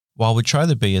While we try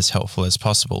to be as helpful as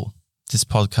possible, this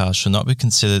podcast should not be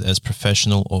considered as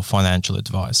professional or financial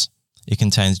advice. It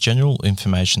contains general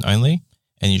information only,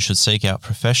 and you should seek out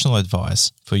professional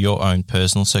advice for your own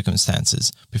personal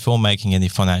circumstances before making any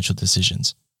financial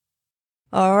decisions.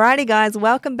 Alrighty guys,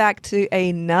 welcome back to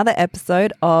another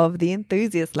episode of The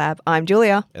Enthusiast Lab. I'm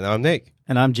Julia. And I'm Nick.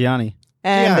 And I'm Gianni.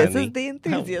 And this is The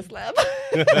Enthusiast Lab.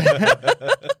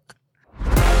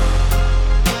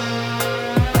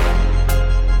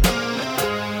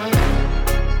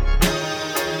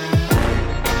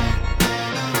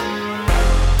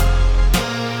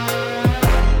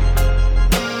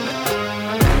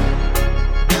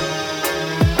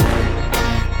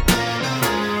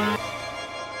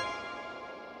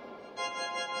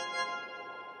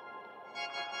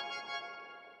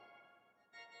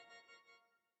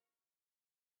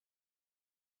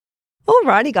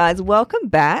 Alrighty guys, welcome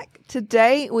back.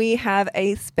 Today we have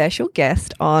a special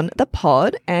guest on the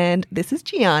pod, and this is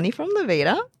Gianni from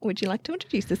Levita. Would you like to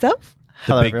introduce yourself?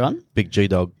 Hello everyone. Big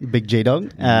G-Dog. Big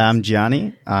G-Dog. I'm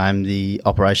Gianni. I'm the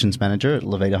operations manager at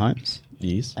Levita Homes.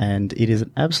 Yes. And it is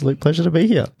an absolute pleasure to be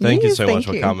here. Thank you Yes, so thank much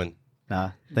for you. coming.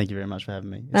 Thank you very much for having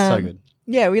me. It's so good.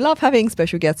 Yeah, we love having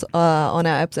special guests on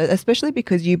our episode, especially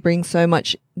because you bring so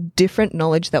much different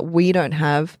knowledge that we don't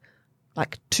have,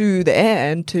 like, to the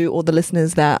air and to all the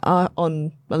listeners that are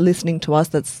listening to us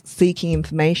that's seeking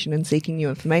information and seeking new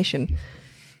information.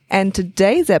 And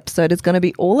today's episode is going to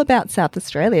be all about South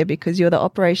Australia because you're the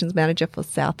operations manager for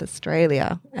South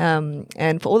Australia.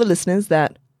 And for all the listeners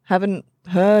that haven't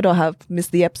heard or have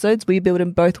missed the episodes, we build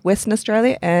in both Western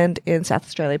Australia and in South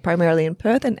Australia, primarily in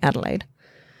Perth and Adelaide.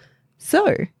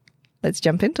 So let's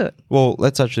jump into it. Well,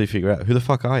 let's actually figure out who the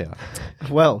fuck are you?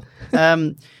 Well,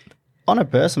 on a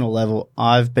personal level,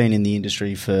 I've been in the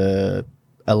industry for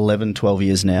 11, 12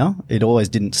 years now. It always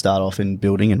didn't start off in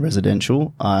building and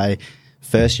residential.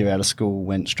 First year out of school,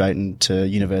 went straight into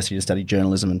university to study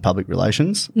journalism and public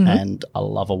relations, and I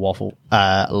love a waffle.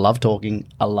 I love talking,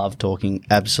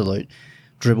 absolute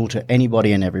dribble to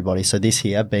anybody and everybody. So this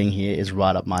here, being here, is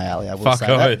right up my alley, I will say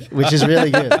that, which is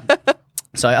really good.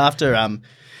 So after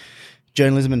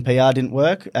journalism and PR didn't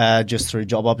work, just through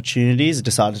job opportunities, I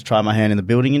decided to try my hand in the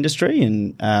building industry,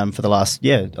 and for the last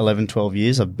 11, 12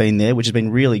 years I've been there, which has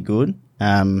been really good.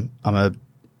 I'm a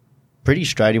pretty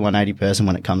straighty 180 person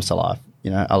when it comes to life. You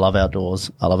know, I love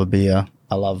outdoors, I love a beer,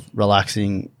 I love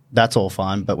relaxing, that's all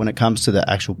fine. But when it comes to the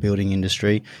actual building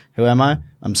industry, who am I?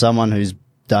 I'm someone who's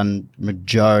done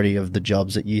majority of the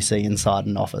jobs that you see inside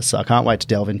an office. So I can't wait to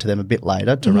delve into them a bit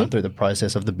later to run through the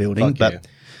process of the building. But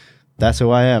that's who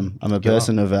I am. I'm a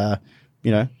person of,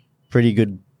 pretty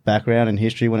good background and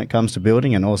history when it comes to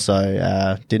building, and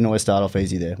also didn't always start off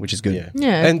easy there, which is good.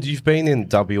 Yeah. And you've been in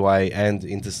WA and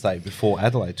interstate before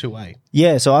Adelaide too, eh?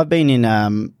 Yeah, so I've been in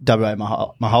WA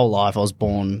my whole life. I was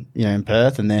born, in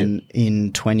Perth, and then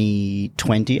in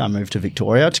 2020 I moved to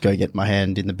Victoria to go get my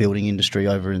hand in the building industry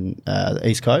over in the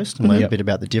East Coast and learn a bit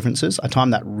about the differences. I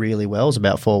timed that really well. It was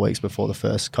about 4 weeks before the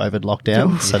first COVID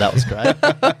lockdown, so that was great,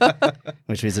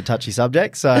 which was a touchy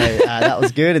subject. So that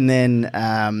was good. And then,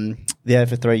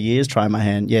 for 3 years, trying my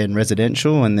hand in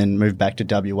residential, and then moved back to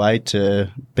WA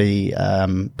to be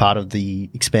part of the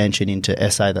expansion into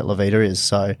SA that Levita is.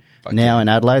 So now in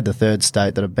Adelaide, the third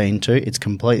state that I've been to, it's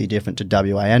completely different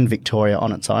to WA and Victoria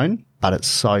on its own, but it's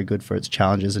so good for its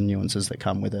challenges and nuances that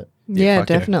come with it. Yeah,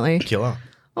 definitely. Killer.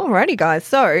 Alrighty, guys.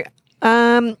 So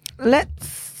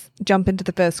let's jump into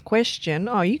the first question.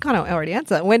 Oh, you kind of already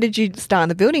answered that. When did you start in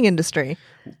the building industry?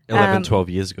 11, 12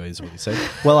 years ago is what you said.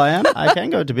 Well, I can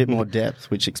go into a bit more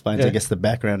depth, which explains, I guess, the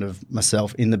background of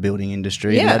myself in the building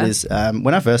industry. Yeah. And that is,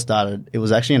 when I first started, it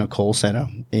was actually in a call centre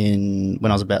when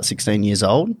I was about 16 years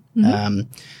old.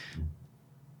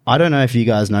 I don't know if you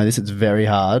guys know this, it's very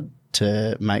hard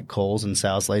to make calls and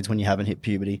sales leads when you haven't hit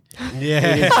puberty. Yeah.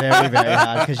 It is very, very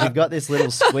hard because you've got this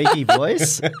little squeaky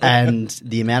voice, and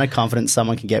the amount of confidence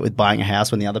someone can get with buying a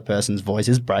house when the other person's voice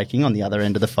is breaking on the other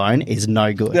end of the phone is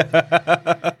no good.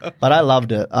 But I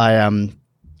loved it. I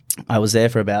was there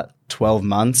for about 12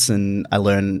 months, and I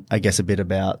learned, I guess, a bit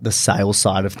about the sales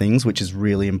side of things, which is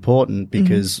really important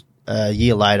because a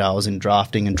year later I was in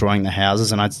drafting and drawing the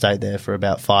houses, and I'd stayed there for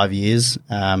about 5 years,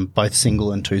 both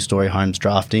single and two-story homes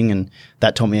drafting, and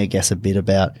that taught me, I guess, a bit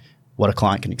about what a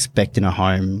client can expect in a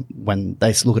home when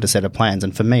they look at a set of plans.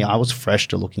 And for me, I was fresh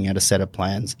to looking at a set of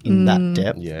plans in that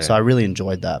depth, so I really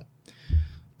enjoyed that.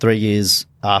 3 years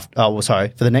after,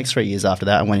 for the next 3 years after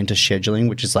that, I went into scheduling,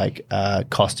 which is like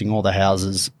costing all the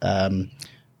houses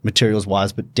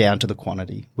materials-wise, but down to the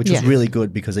quantity, which was really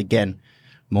good because, again,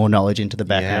 more knowledge into the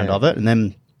background of it. And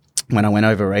then when I went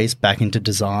over east back into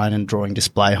design and drawing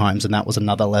display homes, and that was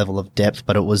another level of depth,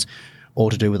 but it was all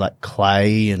to do with like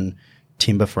clay and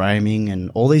timber framing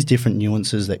and all these different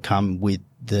nuances that come with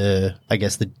the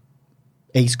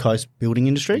East Coast building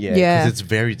industry. Yeah, Yeah. because it's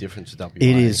very different to WA.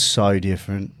 It is so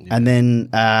different. Yeah. And then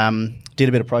did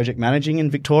a bit of project managing in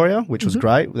Victoria, which was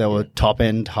great. There were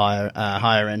top-end,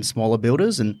 higher-end, smaller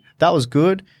builders, and that was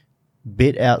good.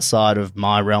 Bit outside of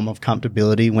my realm of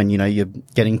comfortability when, you're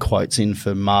getting quotes in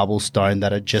for marble stone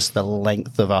that are just the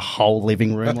length of a whole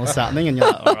living room or something, and you're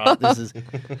like, all right, this is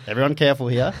 – everyone careful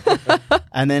here.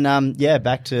 And then,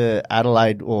 back to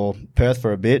Adelaide or Perth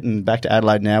for a bit and back to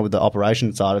Adelaide now with the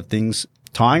operation side of things,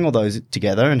 tying all those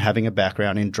together and having a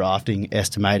background in drafting,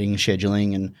 estimating,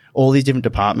 scheduling, and all these different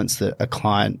departments that a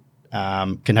client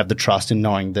can have the trust in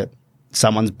knowing that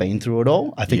someone's been through it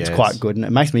all. I think it's quite good, and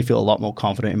it makes me feel a lot more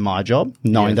confident in my job,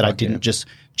 knowing that I didn't just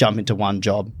jump into one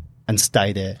job and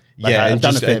stay there. Like yeah, I've and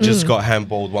done just got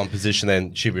handballed one position,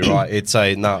 then she'd be right. It's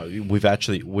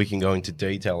we can go into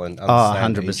detail and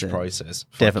understand each process.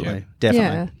 Definitely.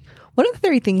 Yeah. What are the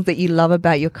 3 things that you love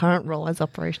about your current role as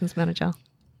operations manager?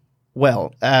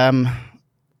 Well,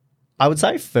 I would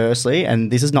say firstly, and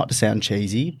this is not to sound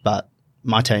cheesy, but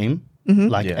my team,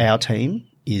 our team,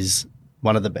 is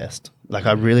one of the best. Like,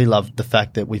 I really love the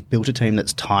fact that we've built a team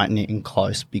that's tight-knit and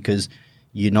close, because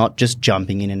you're not just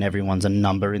jumping in and everyone's a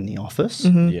number in the office.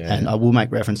 Yeah. And I will make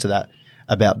reference to that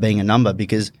about being a number,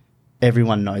 because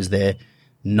everyone knows they're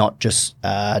not just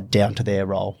down to their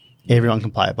role. Everyone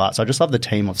can play a part. So I just love the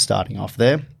team of starting off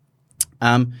there.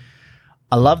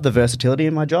 I love the versatility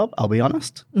in my job, I'll be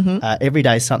honest. Every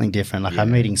day is something different. Like,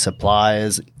 I'm meeting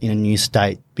suppliers in a new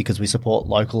state because we support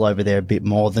local over there a bit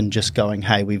more than just going,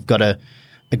 hey, we've got a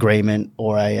agreement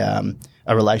or a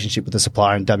relationship with a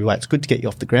supplier in WA. It's good to get you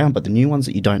off the ground, but the new ones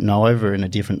that you don't know over in a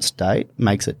different state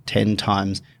makes it 10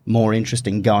 times more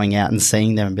interesting going out and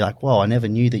seeing them and be like, whoa, I never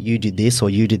knew that you did this or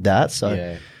you did that.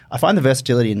 So I find the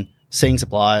versatility in seeing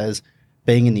suppliers,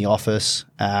 being in the office,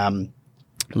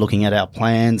 looking at our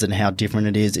plans and how different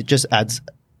it is. It just adds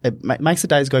 – it makes the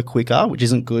days go quicker, which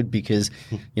isn't good because,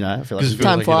 I feel like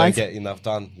time flies. You don't get enough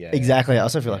done. Yeah, exactly. I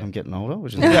also feel like I'm getting older,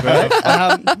 which is great.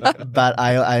 But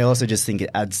I also just think it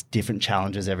adds different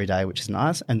challenges every day, which is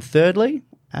nice. And thirdly,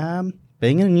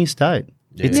 being in a new state.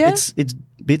 It's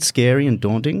a bit scary and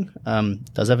daunting.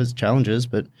 Does have its challenges,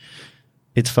 but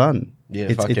it's fun. Yeah,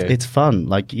 it's fun.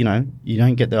 Like, you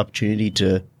don't get the opportunity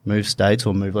to move states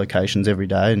or move locations every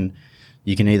day, and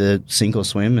you can either sink or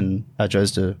swim, and I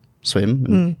chose to swim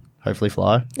and hopefully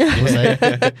fly. We'll see.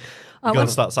 Got to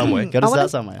start somewhere.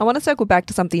 I want to circle back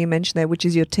to something you mentioned there, which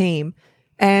is your team.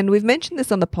 And we've mentioned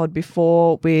this on the pod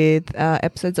before with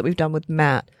episodes that we've done with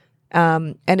Matt.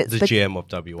 And it's the GM of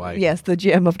WA. Yes, the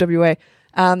GM of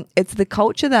WA. It's the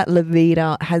culture that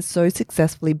Levita has so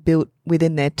successfully built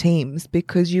within their teams,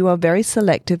 because you are very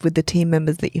selective with the team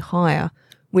members that you hire,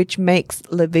 which makes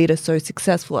Levita so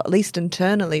successful, at least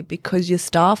internally, because your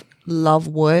staff love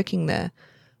working there.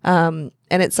 And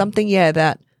it's something,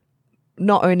 that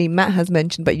not only Matt has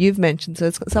mentioned, but you've mentioned. So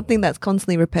it's something that's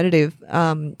constantly repetitive,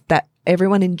 that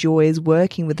everyone enjoys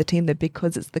working with the team there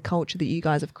because it's the culture that you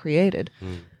guys have created.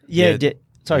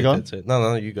 Sorry, go on.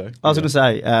 No, you go. I was going to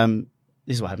say,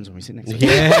 this is what happens when we sit next to each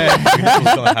other. Yeah, this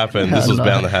was going to happen. This was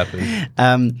bound to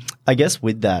happen. I guess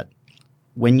with that,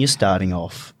 when you're starting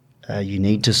off, you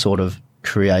need to sort of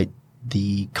create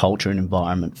the culture and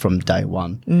environment from day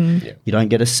one. You don't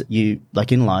get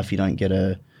like in life, you don't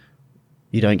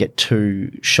get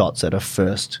 2 shots at a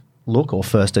first look or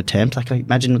first attempt. Like,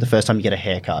 imagine the first time you get a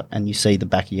haircut and you see the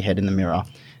back of your head in the mirror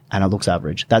and it looks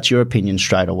average. That's your opinion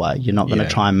straight away. You're not going to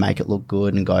try and make it look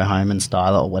good and go home and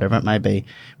style it or whatever it may be.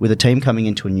 With a team coming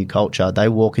into a new culture, they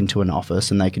walk into an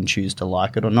office and they can choose to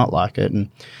like it or not like it. And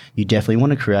you definitely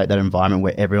want to create that environment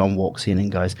where everyone walks in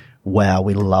and goes, wow,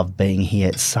 we love being here.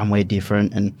 It's somewhere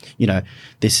different. And,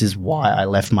 this is why I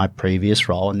left my previous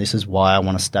role and this is why I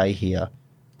want to stay here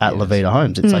at Levita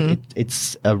Homes. It's like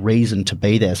it's a reason to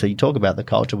be there. So you talk about the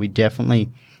culture. We definitely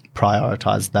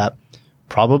prioritize that.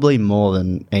 Probably more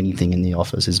than anything in the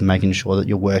office is making sure that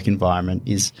your work environment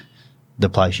is the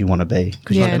place you want to be,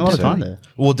 because you spend a lot of time there.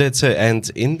 Well, that's it.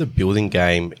 And in the building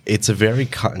game, it's a very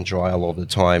cut and dry a lot of the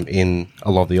time in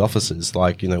a lot of the offices.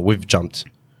 Like, we've jumped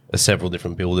several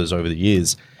different builders over the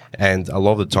years, and a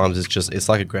lot of the times it's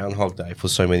like a groundhog day for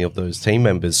so many of those team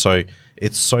members. So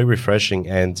it's so refreshing,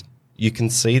 and you can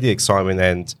see the excitement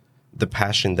and the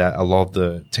passion that a lot of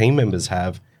the team members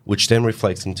have, which then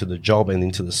reflects into the job and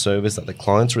into the service that the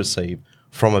clients receive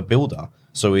from a builder.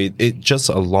 So it just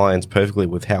aligns perfectly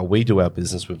with how we do our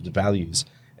business with the values,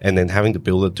 and then having the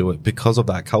builder do it because of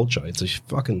that culture.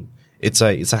 it's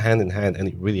a hand in hand, and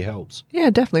it really helps. Yeah,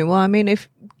 definitely. Well, I mean,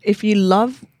 if you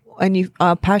love and you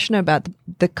are passionate about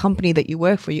the company that you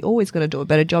work for, you're always going to do a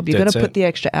better job. You're going to put the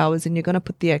extra hours in. You're going to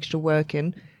put the extra work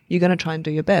in. You're going to try and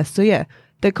do your best. So, yeah,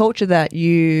 the culture that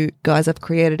you guys have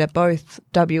created at both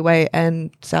WA and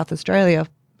South Australia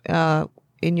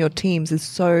in your teams is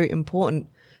so important.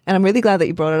 And I'm really glad that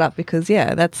you brought it up because,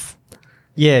 yeah, that's...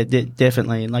 Yeah,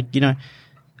 definitely. And, like, you know,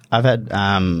 I've had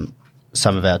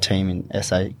some of our team in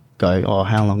SA go, oh,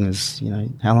 how long is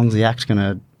the act going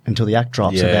to... until the act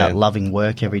drops about loving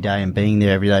work every day and being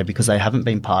there every day because they haven't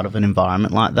been part of an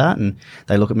environment like that. And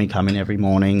they look at me come in every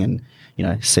morning and, you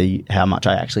know, see how much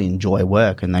I actually enjoy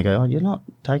work. And they go, oh, you're not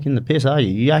taking the piss, are you?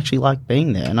 You actually like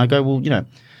being there. And I go, well, you know,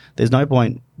 there's no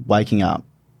point waking up,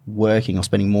 working or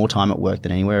spending more time at work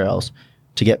than anywhere else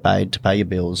to get paid, to pay your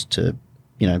bills, to,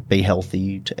 you know, be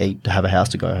healthy, to eat, to have a house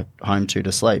to go home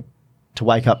to sleep, to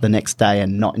wake up the next day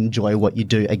and not enjoy what you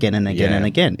do again and again and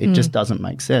again. It just doesn't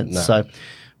make sense. No. So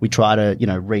we try to, you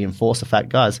know, reinforce the fact,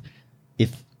 guys,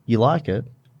 if you like it,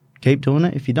 keep doing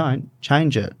it. If you don't,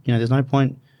 change it. You know, there's no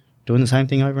point doing the same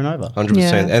thing over and over. 100%.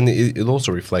 Yeah. And it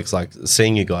also reflects, like,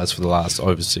 seeing you guys for the last,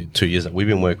 obviously, 2 years that we've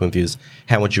been working with you is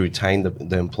how much you retain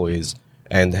the employees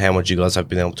and how much you guys have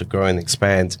been able to grow and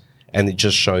expand. And it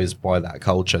just shows by that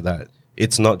culture that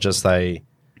it's not just that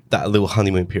little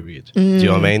honeymoon period. Do you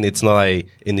know what I mean? It's not a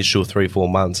initial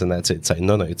 3-4 months and that's it.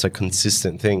 No, it's a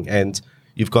consistent thing. And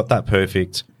you've got that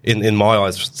perfect, in my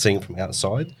eyes, seeing from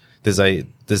outside,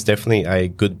 there's definitely a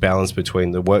good balance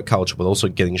between the work culture but also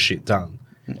getting shit done.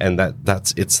 And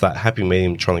it's that happy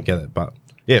medium trying to get it. But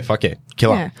yeah, fuck it.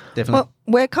 Killer. Yeah. Definitely. Well,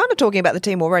 we're kind of talking about the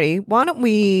team already. Why don't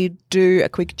we do a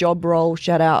quick job role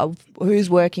shout out of who's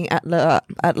working at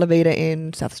Levita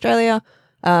in South Australia?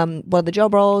 What are the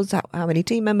job roles? How many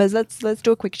team members? Let's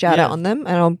do a quick shout out on them,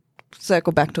 and I'll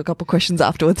circle back to a couple of questions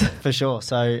afterwards. For sure.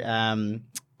 So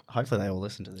hopefully they all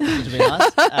listen to this, which would be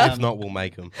nice. If not, we'll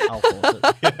make them. I'll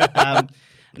force it.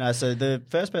 No, so the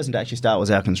first person to actually start was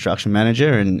our construction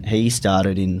manager, and he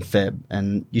started in Feb.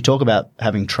 And you talk about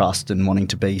having trust and wanting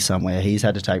to be somewhere. He's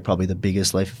had to take probably the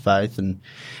biggest leap of faith. And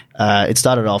it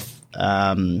started off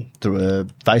through a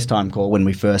FaceTime call when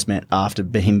we first met after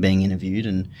him being interviewed.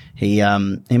 And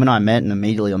him and I met, and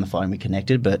immediately on the phone we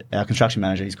connected. But our construction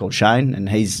manager, he's called Shane, and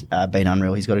he's been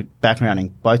unreal. He's got a background in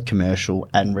both commercial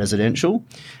and residential,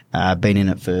 been in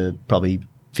it for probably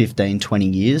 15, 20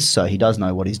 years, so he does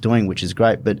know what he's doing, which is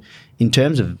great. But in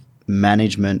terms of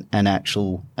management and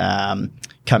actual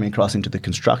coming across into the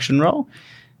construction role,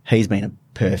 he's been a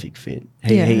perfect fit.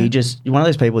 He just one of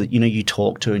those people that, you know, you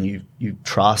talk to and you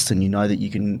trust and you know that you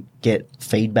can get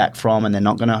feedback from, and they're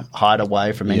not going to hide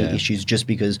away from any issues just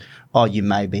because, you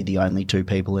may be the only two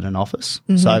people in an office.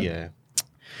 So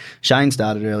Shane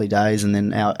started early days, and then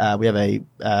we have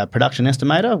a production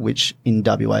estimator, which in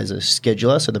WA is a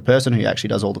scheduler, so the person who actually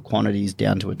does all the quantities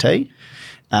down to a T.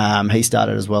 He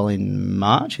started as well in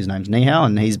March. His name's Nihao,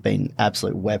 and he's been an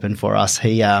absolute weapon for us.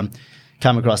 He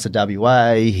come across to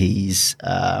WA. He's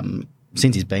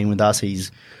since he's been with us,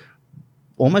 he's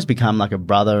almost become like a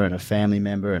brother and a family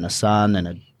member and a son and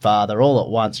a father all at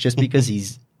once, just because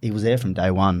he was there from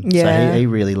day one. Yeah. So he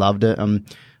really loved it.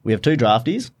 We have two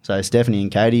draftees, so Stephanie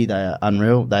and Katie. They are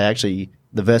unreal. They actually,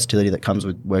 the versatility that comes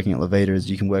with working at Levita is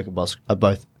you can work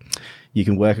you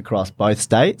can work across both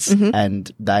states,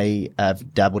 and they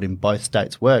have dabbled in both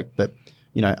states' work. But,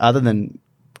 you know, other than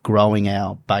growing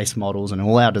our base models and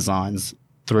all our designs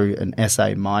through an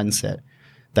SA mindset,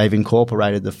 they've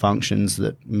incorporated the functions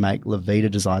that make Levita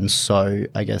design so,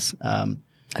 I guess,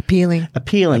 appealing,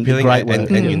 great word.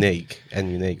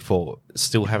 and unique for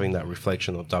still having that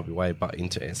reflection of WA but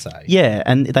into SA. Yeah,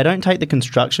 and they don't take the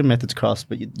construction methods across,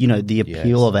 but you know, the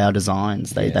appeal of our designs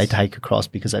they take across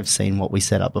because they've seen what we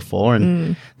set up before,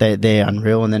 and they're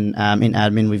unreal. And then in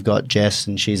admin we've got Jess,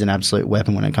 and she's an absolute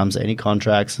weapon when it comes to any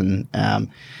contracts and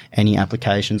any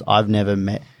applications. I've never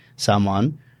met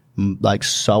someone like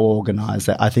so organised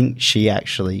that I think she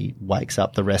actually wakes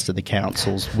up the rest of the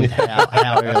councils with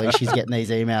how early she's getting these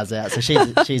emails out. So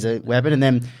she's a weapon. And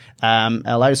then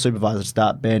our latest supervisor to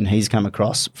start, Ben, he's come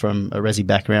across from a resi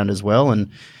background as well,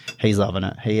 and he's loving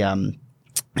it.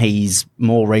 He's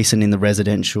more recent in the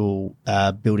residential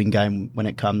building game when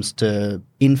it comes to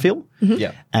infill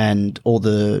and all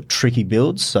the tricky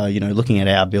builds. So, you know, looking at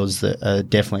our builds that are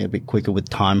definitely a bit quicker with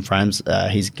time frames,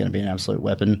 he's going to be an absolute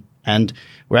weapon. And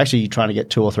we're actually trying to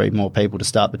get 2 or 3 more people to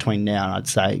start between now and I'd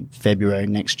say February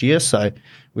next year. So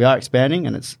we are expanding,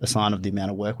 and it's a sign of the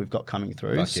amount of work we've got coming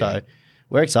through. So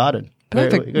we're excited.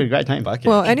 Perfect. We've got a great team.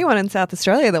 Well, anyone in South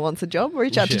Australia that wants a job,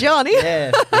 reach out to Johnny.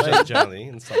 Yeah. Johnny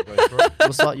and start going for it.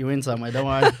 We'll slot you in somewhere, don't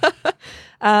worry.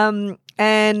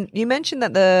 And you mentioned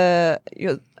that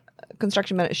your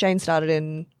construction manager, Shane, started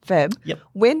in Feb. Yep.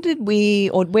 When did we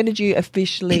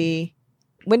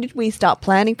start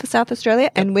planning for South Australia,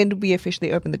 and when did we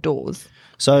officially open the doors?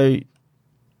 So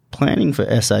planning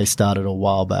for SA started a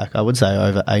while back. I would say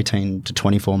over 18 to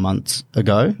 24 months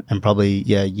ago, and probably,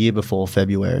 a year before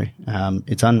February.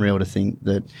 It's unreal to think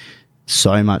that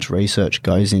so much research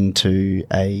goes into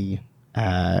a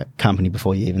company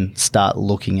before you even start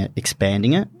looking at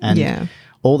expanding it. And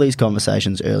all these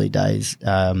conversations early days,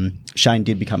 Shane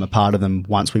did become a part of them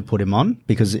once we put him on,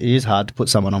 because it is hard to put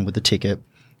someone on with a ticket,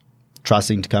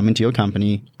 trusting to come into your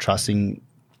company, trusting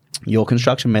your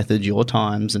construction methods, your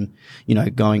times, and,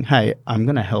 going, hey, I'm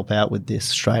going to help out with this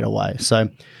straight away. So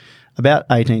about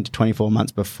 18 to 24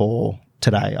 months before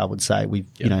today, I would say, we've,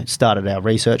 started our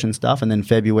research and stuff. And then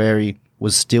February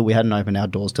was still, we hadn't opened our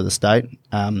doors to the state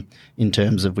in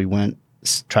terms of we weren't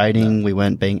trading, we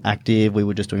weren't being active, we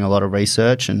were just doing a lot of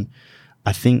research. And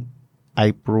I think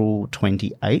April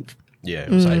 28th. Yeah,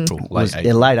 it was April.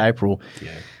 Late April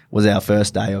was our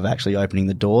first day of actually opening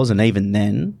the doors. And even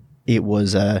then, it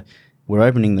was, we're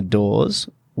opening the doors,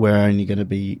 we're only going to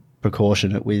be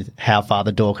proportionate with how far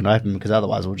the door can open, because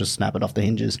otherwise we'll just snap it off the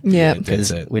hinges. Yeah.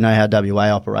 Because we know how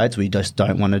WA operates. We just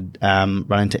don't want to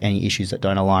run into any issues that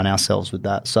don't align ourselves with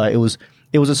that. So it was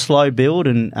a slow build,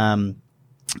 and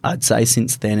I'd say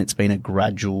since then it's been a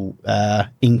gradual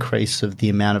increase of the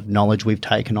amount of knowledge we've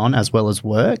taken on as well as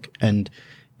work, and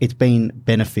it's been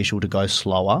beneficial to go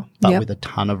slower, but with a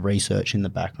ton of research in the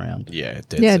background. Yeah,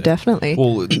 definitely.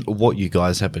 Well, what you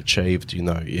guys have achieved,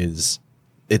 is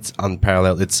it's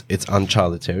unparalleled. It's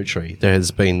uncharted territory. There has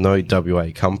been no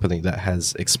WA company that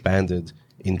has expanded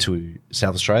into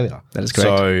South Australia. That is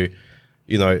correct.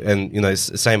 So,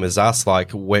 same as us, like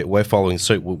we're following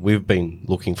suit. We've been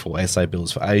looking for SA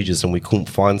builds for ages, and we couldn't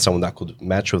find someone that could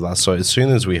match with us. So as soon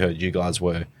as we heard you guys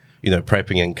were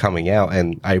prepping and coming out,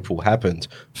 and April happened,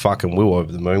 fucking we were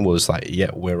over the moon. We was like, yeah,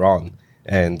 we're on.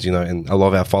 And, and a lot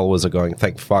of our followers are going,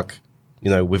 thank fuck,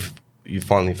 you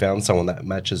finally found someone that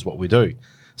matches what we do.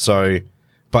 So,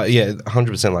 but yeah,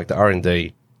 100% like the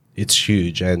R&D, it's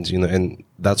huge. And, and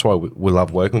that's why we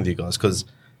love working with you guys, because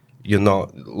you're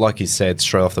not, like you said,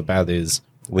 straight off the bat is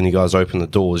when you guys open the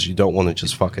doors, you don't want to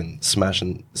just fucking smash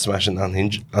and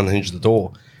unhinge the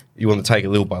door. You want to take it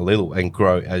little by little and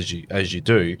grow as you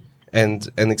do. And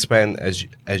expand as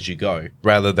you go,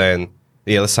 rather than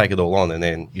let's take it all on, and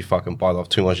then you fucking bite off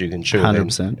too much you can chew,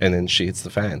 100%. and then shit hits the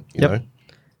fan. You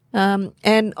know.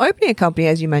 And opening a company,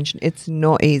 as you mentioned, it's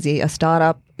not easy. A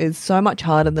startup is so much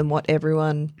harder than what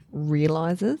everyone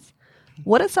realizes.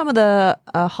 What are some of the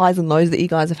highs and lows that you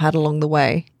guys have had along the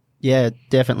way? Yeah,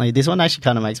 definitely. This one actually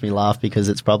kind of makes me laugh, because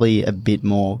it's probably a bit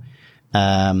more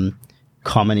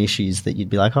common issues that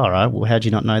you'd be like, all right, well, how'd you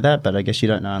not know that? But I guess you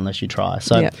don't know unless you try.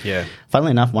 So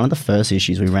funnily enough, one of the first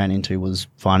issues we ran into was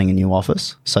finding a new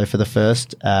office. So for the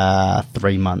first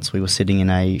 3 months, we were sitting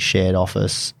in a shared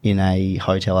office in a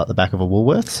hotel at the back of a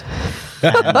Woolworths.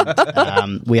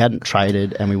 And, we hadn't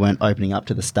traded, and we weren't opening up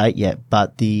to the state yet,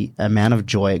 but the amount of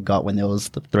joy it got when there was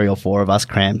the 3 or 4 of us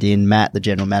crammed in. Matt, the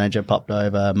general manager, popped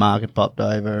over, Mark had popped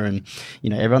over, and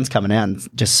everyone's coming out and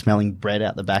just smelling bread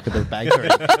out the back of the bakery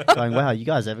going, wow, you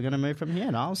guys ever going to move from here?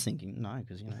 And I was thinking, no,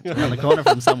 because it's around the corner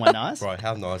from somewhere nice. Right,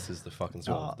 how nice is the fucking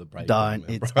smell of the bread? Don't,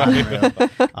 it's unreal.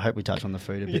 I hope we touch on the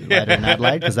food a bit later in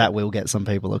Adelaide, because that will get some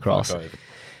people across.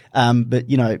 But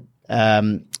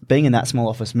being in that small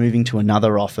office, moving to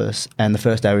another office, and the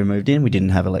first day we moved in, we didn't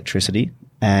have electricity,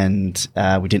 and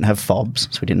we didn't have fobs,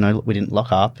 so we didn't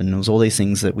lock up, and there was all these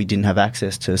things that we didn't have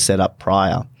access to set up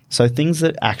prior. So things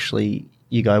that actually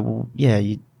you go, well, yeah,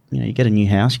 you get a new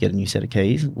house, you get a new set of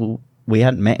keys. Well, we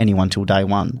hadn't met anyone till day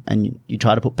one, and you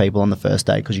try to put people on the first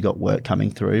day because you got work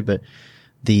coming through, but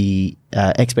the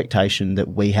expectation that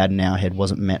we had in our head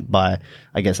wasn't met by,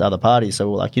 I guess, other parties. So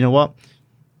we're like, you know what?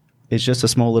 It's just a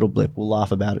small little blip. We'll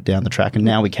laugh about it down the track. And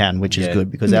now we can, which is good,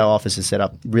 because our office is set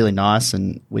up really nice,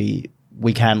 and we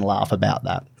can laugh about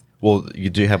that. Well, you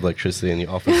do have electricity in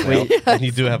your office now, and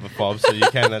you do have a fob, so you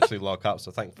can actually lock up.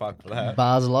 So thank fuck for that.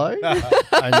 Bars low,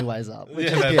 only ways up.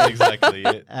 That's exactly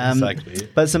it. Exactly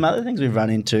it. But some other things we've run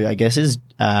into, I guess, is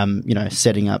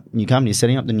setting up new companies,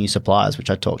 setting up the new suppliers, which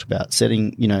I talked about.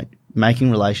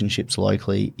 Making relationships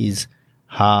locally is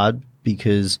hard,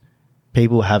 because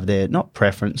people have their, not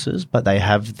preferences, but they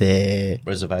have their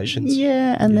reservations.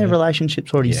 Yeah, and their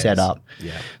relationships already set up.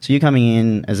 Yeah. So you're coming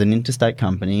in as an interstate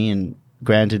company, and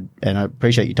granted, and I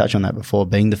appreciate you touched on that before,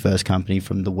 being the first company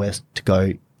from the west to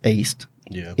go east.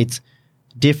 Yeah. It's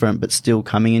different, but still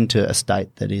coming into a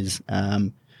state that is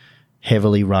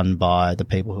heavily run by the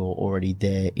people who are already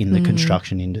there in the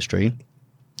construction industry.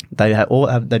 they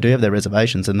do have their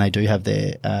reservations, and they do have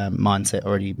their mindset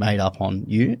already made up on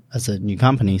you as a new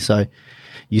company. So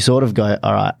you sort of go,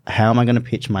 all right, how am I going to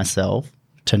pitch myself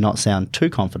to not sound too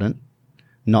confident,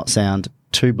 not sound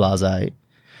too blasé,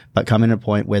 but come in a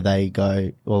point where they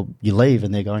go, well, you leave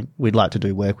and they're going, we'd like to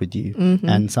do work with you.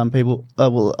 And some people, a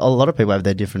lot of people have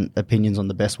their different opinions on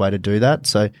the best way to do that.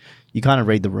 So you kind of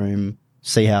read the room,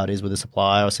 see how it is with a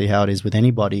supplier or see how it is with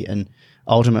anybody. And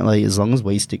ultimately, as long as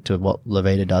we stick to what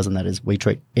Levita does, and that is we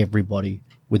treat everybody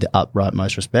with the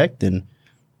utmost respect, then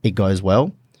it goes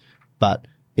well. But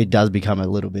it does become a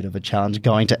little bit of a challenge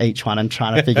going to each one and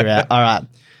trying to figure out, all right,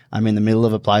 I'm in the middle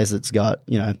of a place that's got,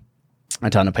 a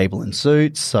ton of people in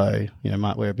suits, so,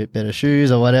 might wear a bit better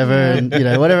shoes or whatever, and,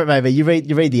 whatever it may be. You read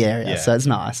the area, so it's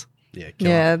nice.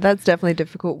 Yeah, that's definitely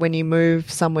difficult when you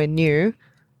move somewhere new.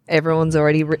 Everyone's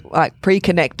already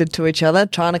pre-connected to each other,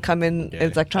 trying to come in. Yeah.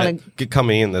 It's like trying to come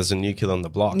in. There's a new kid on the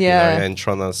block, and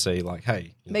trying to see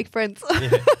hey, make friends.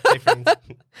 Make friends.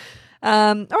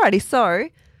 Alrighty, so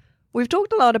we've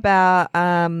talked a lot about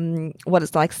what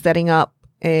it's like setting up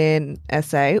in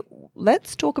SA.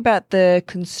 Let's talk about the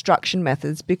construction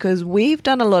methods, because we've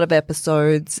done a lot of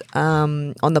episodes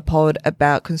on the pod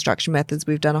about construction methods.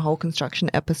 We've done a whole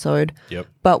construction episode,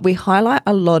 but we highlight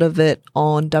a lot of it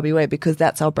on WA because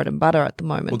that's our bread and butter at the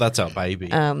moment. Well, that's our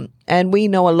baby. And we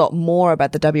know a lot more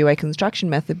about the WA construction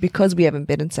method because we haven't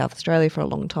been in South Australia for a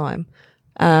long time.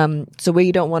 So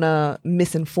we don't want to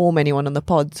misinform anyone on the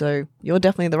pod. So you're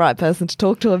definitely the right person to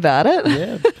talk to about it.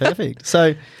 Yeah, perfect.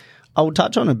 So I will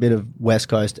touch on a bit of West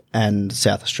Coast and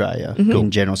South Australia in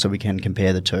general so we can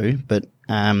compare the two. But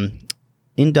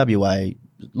in WA,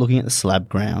 looking at the slab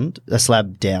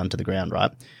down to the ground,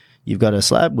 right? You've got a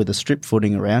slab with a strip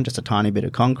footing around, just a tiny bit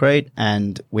of concrete,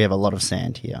 and we have a lot of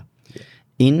sand here. Yeah.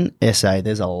 In SA,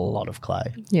 there's a lot of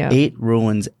clay. Yeah. It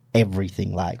ruins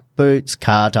everything, like boots,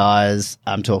 car tyres,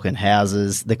 I'm talking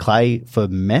houses. The clay for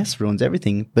mess ruins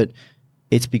everything, but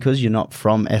it's because you're not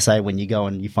from SA when you go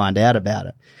and you find out about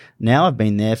it. Now I've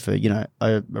been there for,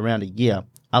 around a year.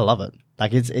 I love it.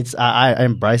 Like I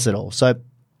embrace it all. So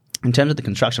in terms of the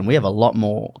construction, we have a lot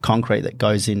more concrete that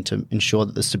goes in to ensure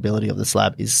that the stability of the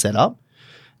slab is set up.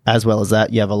 As well as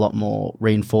that, you have a lot more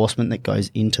reinforcement that goes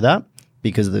into that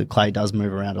because the clay does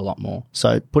move around a lot more.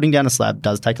 So putting down a slab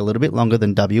does take a little bit longer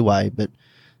than WA, but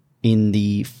in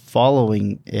the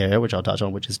following area, which I'll touch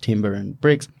on, which is timber and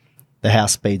bricks, the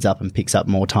house speeds up and picks up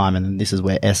more time, and then this is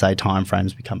where SA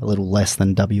timeframes become a little less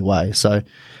than WA. So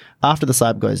after the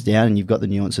slab goes down and you've got the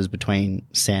nuances between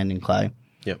sand and clay,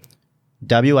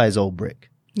 WA is all brick.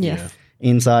 Yes. Yeah.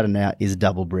 Inside and out is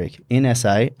double brick. In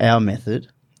SA, our method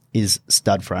is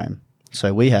stud frame.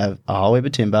 So we have a whole heap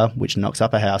of timber, which knocks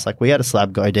up a house. Like we had a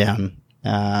slab go down.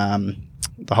 The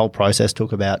whole process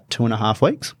took about 2.5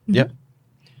 weeks. Yep.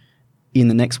 In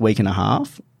the next week and a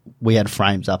half, we had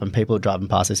frames up and people were driving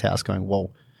past this house going,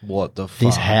 whoa, what the fuck?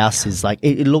 This house is like,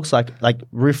 it looks like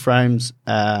roof frames,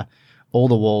 all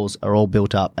the walls are all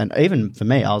built up. And even for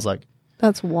me, I was like,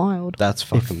 that's wild. That's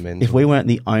fucking mental. If we weren't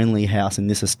the only house in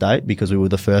this estate, because we were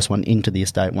the first one into the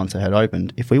estate once it had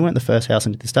opened, if we weren't the first house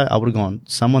into the estate, I would have gone,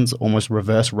 someone's almost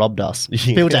reverse robbed us,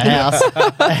 built a house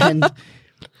and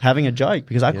having a joke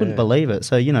because I couldn't believe it.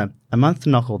 So, a month to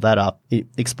knock all that up, it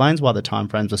explains why the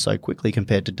timeframes are so quickly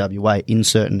compared to WA in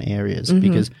certain areas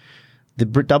because the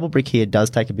double brick here does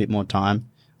take a bit more time.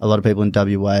 A lot of people in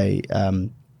WA,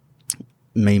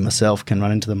 me, myself, can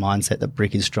run into the mindset that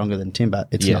brick is stronger than timber.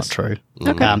 It's not true.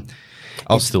 Okay.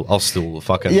 I'll still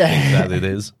fucking think that it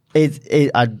is.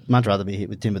 I'd much rather be hit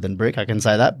with timber than brick, I can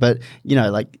say that. But,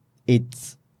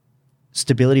 it's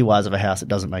stability-wise of a house, it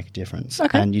doesn't make a difference.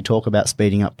 Okay. And you talk about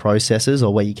speeding up processes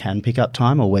or where you can pick up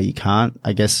time or where you can't.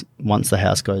 I guess once the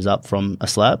house goes up from a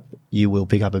slab, you will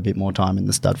pick up a bit more time in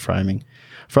the stud framing.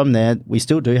 From there, we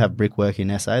still do have brickwork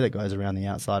in SA that goes around the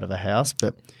outside of a house,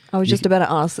 but I was just about to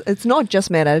ask, it's not just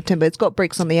made out of timber, it's got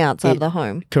bricks on the outside of the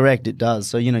home. Correct, it does.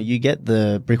 So, you get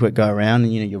the brickwork go around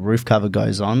and, your roof cover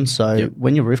goes on. So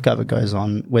when your roof cover goes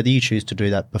on, whether you choose to do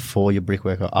that before your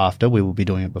brickwork or after, we will be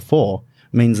doing it before,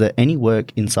 means that any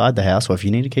work inside the house, or if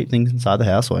you need to keep things inside the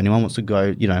house or anyone wants to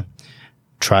go,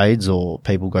 trades or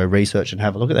people go research and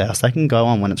have a look at the house, they can go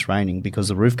on when it's raining because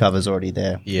the roof cover's already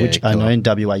there, which I know in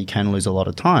WA you can lose a lot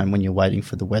of time when you're waiting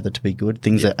for the weather to be good,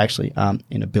 things that actually aren't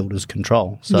in a builder's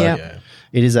control. So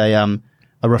it is a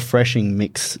refreshing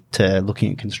mix to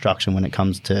looking at construction when it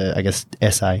comes to, I guess,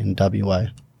 SA and WA.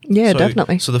 Yeah,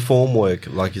 definitely. So the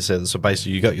formwork, like you said, so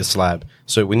basically you got your slab.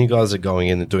 So when you guys are going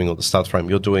in and doing all the stud frame,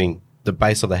 you're doing the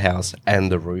base of the house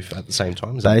and the roof at the same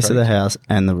time? Base of the house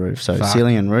and the roof. So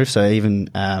ceiling and roof. So even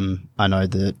I know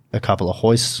that a couple of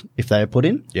hoists, if they are put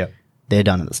in, they're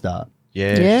done at the start.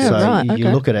 Yeah, So right, you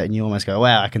okay. look at it and you almost go,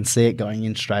 wow, I can see it going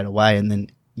in straight away. And then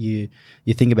you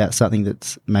think about something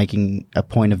that's making a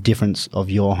point of difference of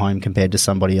your home compared to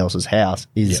somebody else's house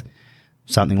is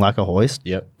something like a hoist.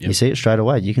 Yep. You see it straight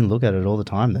away. You can look at it all the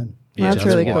time then. That's that's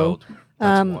really wild. cool.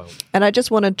 That's wild. And I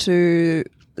just wanted to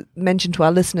mention to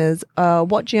our listeners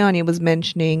what Gianni was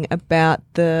mentioning about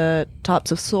the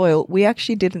types of soil. We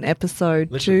actually did an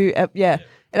episode Literally. it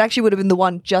actually would have been the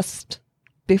one just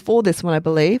before this one, I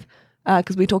believe,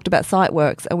 because we talked about site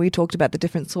works and we talked about the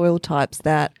different soil types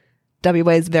that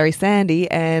WA is very sandy,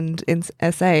 and in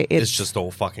SA It's just all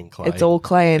fucking clay. it's all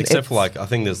clay, and Except for I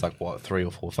think there's 3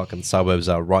 or 4 fucking suburbs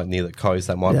that are right near the coast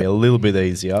that might be a little bit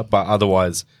easier, but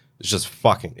otherwise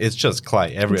it's just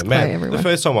clay everywhere. clay everywhere. The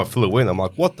first time I flew in, I'm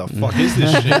like, what the fuck is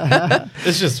this shit?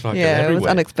 It's just fucking everywhere. it was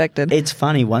unexpected. It's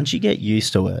funny once you get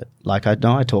used to it. Like I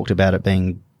know I talked about it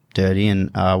being dirty,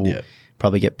 and we'll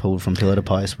probably get pulled from pillar to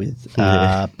post with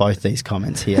both these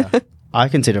comments here. I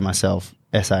consider myself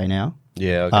SA now.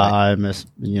 Yeah, okay. I'm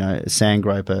a sand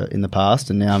groper in the past,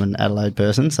 and now I'm an Adelaide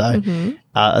person. So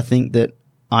I think that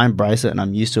I embrace it and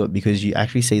I'm used to it because you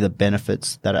actually see the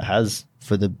benefits that it has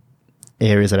for the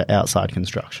areas that are outside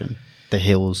construction, the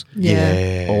hills,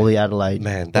 all the Adelaide,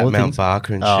 Man, that all the Mount things.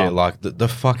 Barker and shit, like the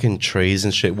fucking trees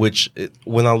and shit, which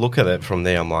when I look at it from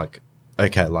there, I'm like,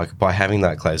 okay, like by having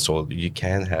that clay soil, you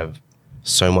can have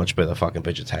so much better fucking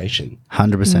vegetation.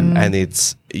 100%.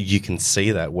 And you can see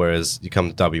that, whereas you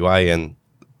come to WA and,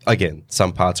 again,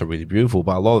 some parts are really beautiful,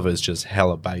 but a lot of it is just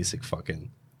hella basic fucking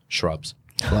shrubs.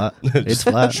 Flat. It's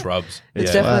flat. Shrubs.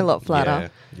 It's definitely a lot flatter.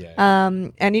 Yeah.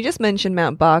 And you just mentioned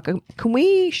Mount Barker. Can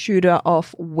we shoot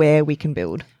off where we can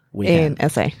build We in can.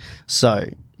 SA? So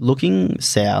looking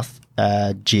south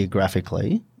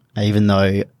geographically, even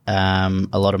though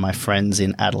a lot of my friends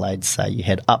in Adelaide say you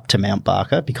head up to Mount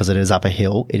Barker because it is up a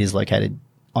hill, it is located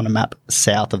on a map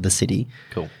south of the city.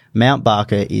 Cool. Mount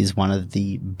Barker is one of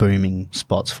the booming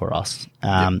spots for us.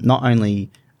 Not only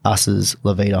us as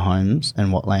Levita Homes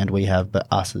and what land we have, but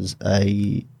us as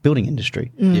a building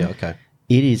industry. Yeah, okay.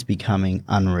 It is becoming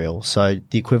unreal. So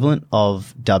the equivalent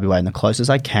of WA, and the closest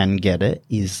I can get it,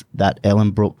 is that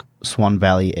Ellenbrook, Swan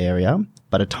Valley area,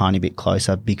 but a tiny bit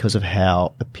closer because of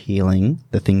how appealing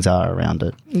the things are around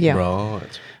it. Yeah.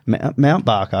 Right. Mount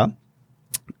Barker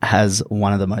has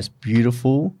one of the most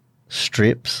beautiful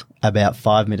strips about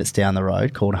 5 minutes down the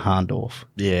road called Harndorf.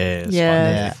 Yeah. It's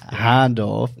Yeah. fun. Now,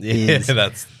 Harndorf Yeah, is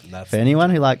that's for anyone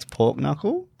who likes pork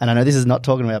knuckle, and I know this is not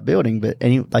talking about building, but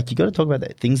you got to talk about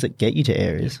the things that get you to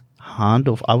areas.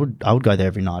 Harndorf, I would go there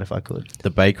every night if I could. the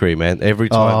bakery, man. Every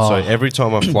time. Oh. So every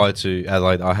time I fly to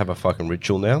Adelaide, I have a fucking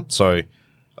ritual now. So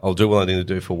I'll do what I need to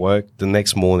do for work. The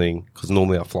next morning, because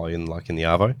normally I fly in in the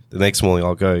Arvo, the next morning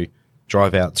I'll go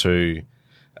drive out to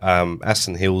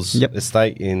Aston Hills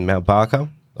Estate in Mount Barker.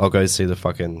 I'll go see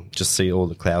just see all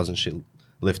the clouds and shit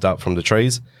lift up from the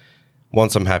trees.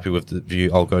 Once I'm happy with the view,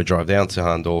 I'll go drive down to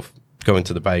Harndorf, go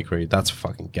into the bakery. That's a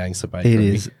fucking gangster bakery. It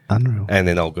is unreal. And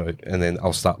then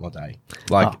I'll start my day.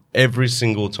 Every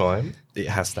single time, it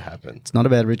has to happen. It's not a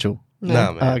bad ritual.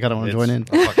 No, man. I don't want to join in.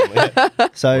 We're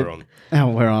So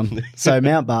on. we're on. So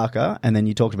Mount Barker, and then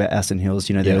you talked about Aston Hills.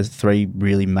 There's 3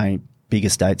 really big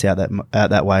estates out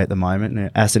that way at the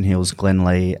moment. Aston Hills,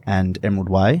 Glenlee, and Emerald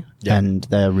Way, and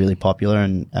they're really popular,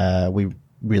 and we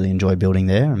really enjoy building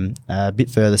there. And a bit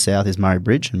further south is Murray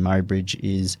Bridge, and Murray Bridge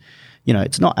is,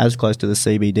 it's not as close to the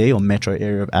CBD or metro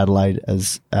area of Adelaide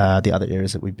as the other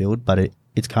areas that we build, but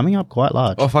it's coming up quite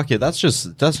large. Oh, fuck yeah. That's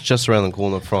just around the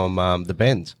corner from the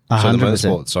Bend. So the 100%.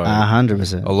 motorsport. So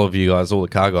 100%. I love you guys, all the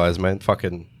car guys, man.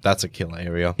 Fucking, that's a killer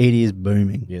area. It is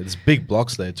booming. Yeah, there's big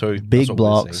blocks there too. Big That's what we're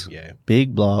blocks. seeing. Yeah.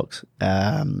 Big blocks.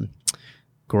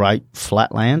 Great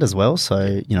flat land as well.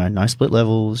 So, no split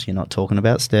levels. You're not talking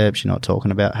about steps. You're not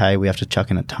talking about, hey, we have to chuck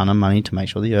in a ton of money to make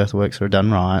sure the earthworks are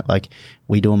done right. Like,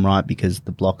 we do them right because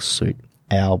the blocks suit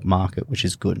our market, which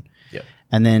is good. Yeah.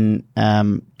 And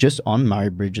then just on Murray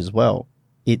Bridge as well,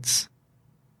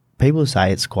 people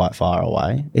say it's quite far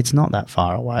away. It's not that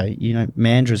far away.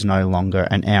 Mandra's no longer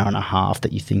an hour and a half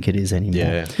that you think it is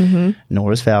anymore. Yeah.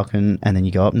 Nor is Falcon. And then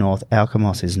you go up north.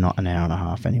 Alkimos is not an hour and a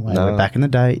half anyway. No. But back in the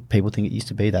day, people think it used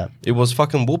to be that. It was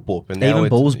fucking Whoop Whoop. And now Even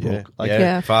it's, Bullsbrook.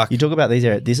 Yeah. Fuck. You talk about these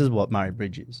areas. This is what Murray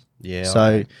Bridge is. Yeah.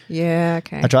 So Yeah,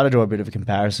 okay. I try to draw a bit of a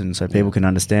comparison so people can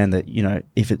understand that,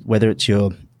 whether it's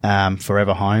your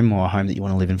forever home or a home that you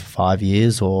want to live in for 5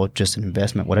 years or just an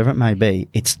investment, whatever it may be,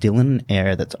 it's still in an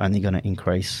area that's only going to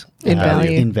increase In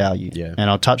value. In value. Yeah. And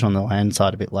I'll touch on the land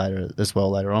side a bit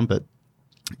later on, but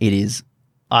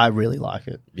I really like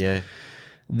it. Yeah.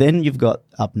 Then you've got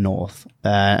up north,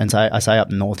 and so I say up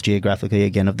north geographically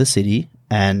again of the city,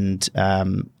 and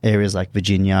areas like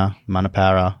Virginia,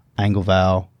 Manapara,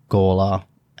 Anglevale, Gawler,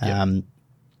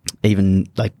 even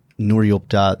like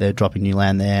Nuriupta, they're dropping new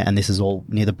land there, and this is all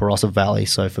near the Barossa Valley.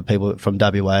 So for people from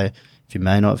WA, if you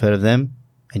may not have heard of them,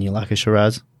 and you like a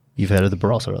Shiraz, you've heard of the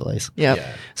Barossa at least. Yep.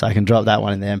 Yeah. So I can drop that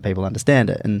one in there and people understand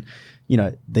it. And, you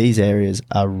know, these areas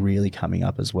are really coming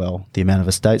up as well. The amount of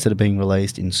estates that are being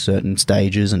released in certain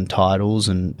stages and titles,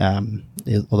 and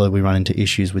although we run into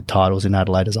issues with titles in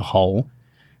Adelaide as a whole,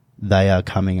 they are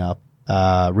coming up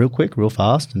real quick, real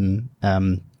fast. And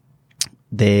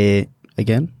they're,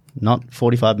 again, not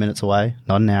 45 minutes away,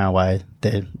 not an hour away.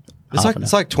 They're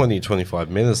It's like 20, 25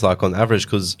 minutes, like on average,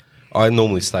 because I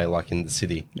normally stay like in the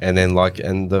city, and then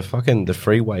and the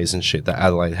freeways and shit that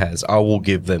Adelaide has, I will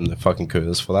give them the fucking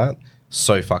kudos for that.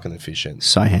 So fucking efficient.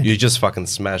 So handy. You just fucking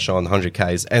smash on 100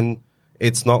 Ks, and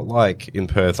it's not like in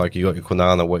Perth, like you got your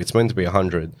Kwinana where it's meant to be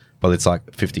 100, but it's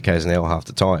like 50 Ks an hour half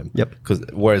the time. Yep. Because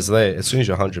whereas there, as soon as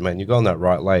you're 100, man, you go on that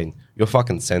right lane, you're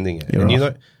fucking sending it. You're and off. you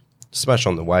know, smash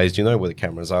on the ways, you know where the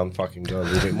cameras are, and fucking go a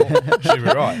little bit more. Should be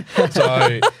right.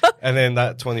 So, and then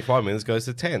that 25 minutes goes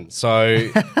to 10. So, do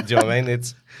you know what I mean?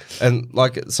 And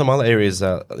like some other areas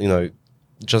that, you know,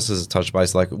 just as a touch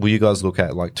base, like, will you guys look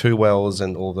at like two wells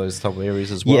and all those type of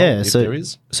areas as well? Yeah, if so there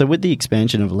is? So with the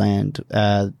expansion of land,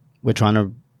 we're trying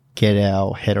to get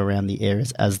our head around the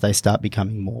areas as they start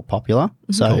becoming more popular.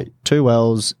 So Two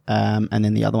Wells, and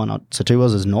then the other one, so Two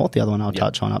Wells is north. The other one I'll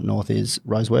touch on up north is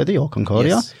Roseworthy or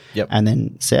Concordia. Yes. Yep. And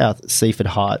then south, Seaford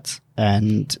Heights,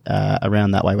 and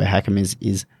around that way where Hackham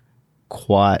is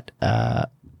quite,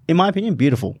 in my opinion,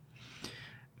 beautiful.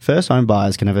 First home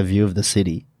buyers can have a view of the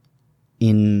city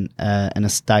in an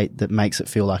estate that makes it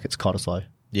feel like it's Cottesloe.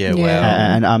 Yeah, Yeah.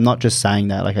 wow. And I'm not just saying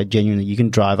that. Like, I genuinely, you can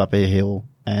drive up a hill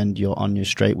and you're on your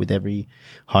street with every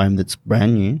home that's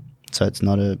brand new. So it's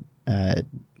not a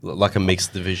Like a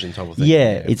mixed division type of thing.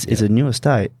 yeah, it's a new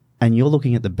estate, and you're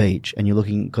looking at the beach, and you're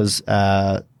looking because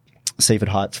Seaford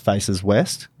Heights faces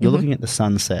west. You're looking at the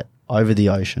sunset over the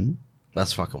ocean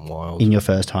That's fucking wild. in your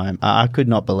first home. I could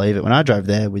not believe it when I drove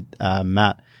there with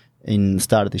Matt in the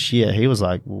start of this year. He was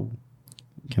like, "Well,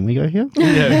 can we go here?"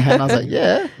 Yeah. And I was like,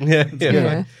 "Yeah." Yeah.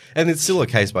 Yeah. And it's still a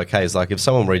case by case. Like if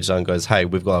someone reaches out and goes, "Hey,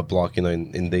 we've got a block, you know,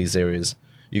 in these areas,"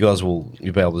 you guys you'll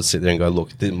be able to sit there and go,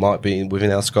 "Look, it might be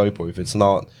within our scope, or if it's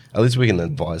not, at least we can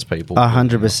advise people."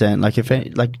 100%.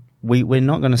 Like we're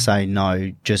not going to say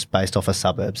no just based off a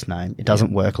suburb's name. It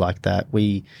doesn't work like that.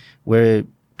 We're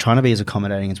trying to be as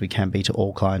accommodating as we can be to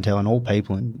all clientele and all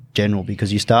people in general,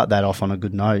 because you start that off on a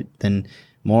good note, then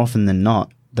more often than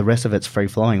not, the rest of it's free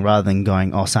flowing rather than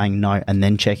saying no and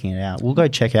then checking it out. We'll go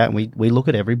check out, and we look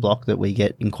at every block that we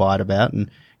get inquired about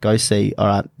and go see, all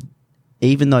right,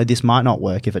 even though this might not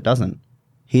work, if it doesn't,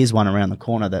 here's one around the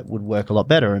corner that would work a lot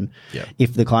better. And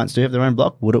if the clients do have their own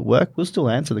block, would it work? We'll still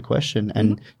answer the question.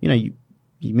 And, you know,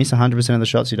 you miss 100% of the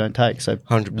shots you don't take. So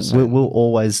 100%. we'll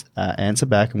always answer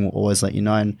back, and we'll always let you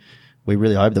know. And we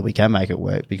really hope that we can make it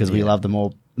work, because we love the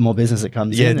more business that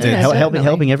comes in. definitely. And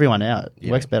helping everyone out. It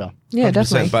works better. Yeah, 100%,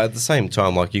 definitely. But at the same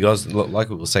time, like you guys, like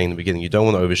we were saying in the beginning, you don't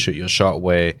want to overshoot your shot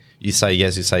where you say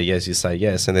yes, you say yes, you say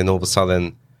yes, and then all of a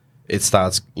sudden it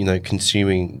starts, you know,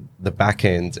 consuming the back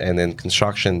end and then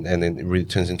construction, and then it really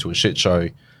turns into a shit show.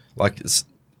 Like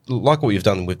like what you've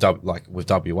done with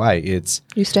WA, it's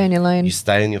You stay in your lane. you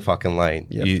stay in your fucking lane.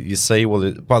 Yep. You see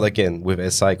but again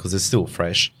with SA, because it's still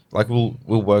fresh. Like we'll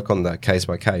work on that case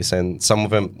by case, and some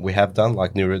of them we have done.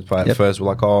 Like Nurud, at first we're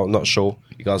like, oh, not sure.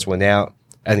 You guys went out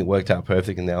and it worked out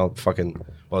perfect, and now fucking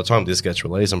by the time this gets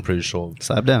released, I'm pretty sure.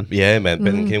 Slap down. Yeah, man,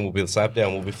 Ben and Kim will be the slap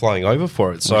down. We'll be flying over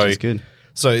for it. So Which is good.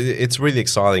 So it's really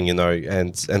exciting, you know,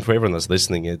 and for everyone that's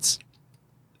listening, it's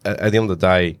at the end of the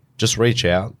day, just reach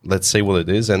out. Let's see what it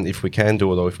is, and if we can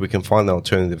do it, or if we can find an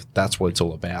alternative, that's what it's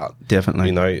all about. Definitely.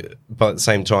 You know, but at the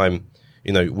same time,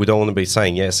 you know, we don't want to be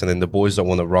saying yes, and then the boys don't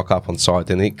want to rock up on site,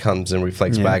 and it comes and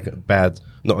reflects back bad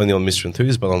not only on Mr.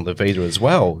 Enthuse but on the Vita as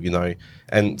well. You know,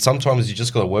 and sometimes you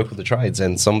just got to work with the trades,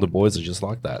 and some of the boys are just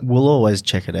like that. We'll always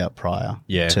check it out prior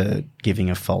Yeah. to giving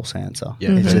a false answer.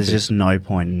 Yeah, There's just no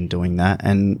point in doing that.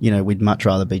 And, you know, we'd much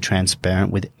rather be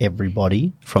transparent with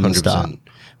everybody from the 100%. start,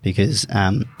 because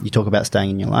you talk about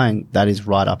staying in your lane. That is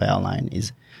right up our lane,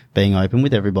 is being open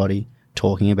with everybody,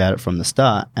 talking about it from the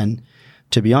start. And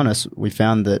to be honest, we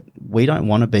found that we don't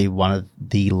want to be one of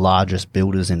the largest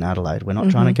builders in Adelaide. We're not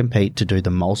trying to compete to do the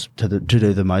most, to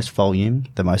do the most volume,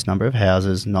 the most number of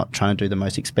houses, not trying to do the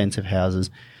most expensive houses.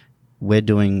 We're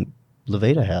doing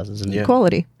Levita houses. And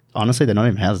Quality. honestly, they're not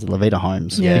even houses, they're Levita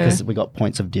homes, Yeah. because we got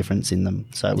points of difference in them.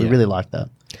 So we really like that.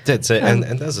 That's it. And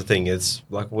that's the thing. It's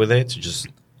like we're there to just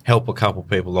help a couple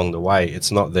people along the way.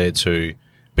 It's not there to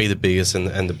be the biggest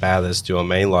and the baddest, do you know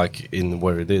what I mean? Like in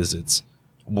where it is, it's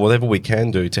whatever we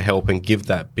can do to help and give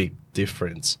that big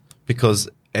difference. Because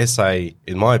SA,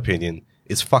 in my opinion,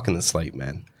 is fucking asleep,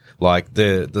 man. Like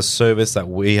the service that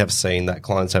we have seen that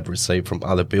clients have received from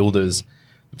other builders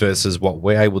versus what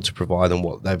we're able to provide and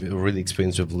what they've really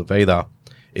experienced with Levita,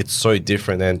 it's so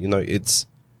different. And, you know,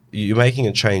 you're making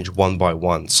a change one by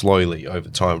one, slowly over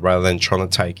time, rather than trying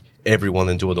to take everyone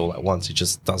and do it all at once. It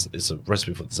just doesn't. It's a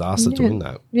recipe for disaster doing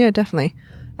that. Yeah, definitely.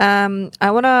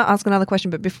 I want to ask another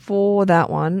question, but before that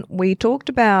one, we talked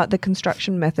about the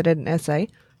construction method in SA.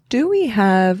 Do we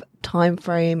have time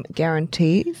frame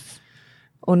guarantees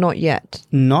or not yet?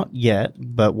 Not yet,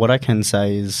 but what I can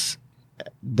say is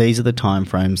these are the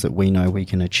timeframes that we know we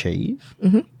can achieve,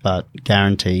 but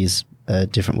guarantees a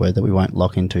different word that we won't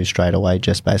lock into straight away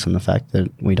just based on the fact that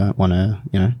we don't want to,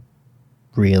 you know,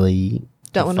 really...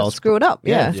 Don't want to screw it up,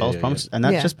 false promises. And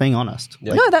that's just being honest.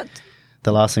 Yeah. No, that's...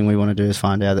 The last thing we want to do is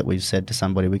find out that we've said to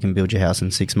somebody we can build your house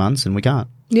in 6 months and we can't.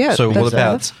 Yeah. So what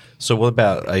about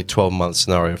a 12-month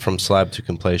scenario from slab to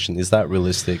completion? Is that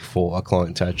realistic for a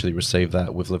client to actually receive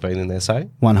that with Levita in SA?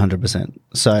 100%.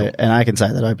 So, and I can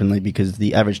say that openly because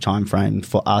the average time frame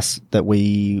for us that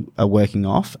we are working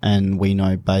off and we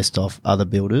know based off other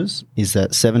builders is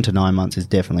that 7 to 9 months is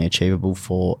definitely achievable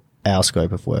for our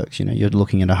scope of works. You know, you're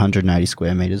looking at 180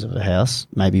 square meters of a house,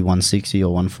 maybe 160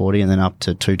 or 140, and then up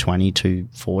to 220,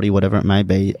 240, whatever it may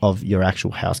be of your actual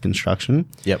house construction.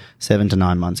 Yep. 7 to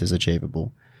 9 months is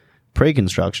achievable.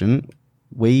 Pre-construction,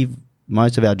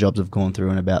 most of our jobs have gone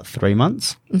through in about 3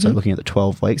 months. So looking at the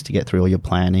 12 weeks to get through all your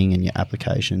planning and your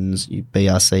applications, your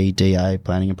BRC, DA,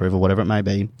 planning approval, whatever it may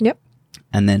be. Yep.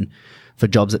 And then for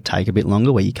jobs that take a bit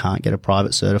longer where you can't get a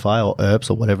private certifier or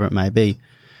ERPs or whatever it may be,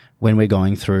 when we're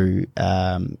going through,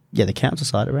 the council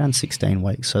side, around 16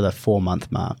 weeks, so the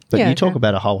 4-month mark. But you talk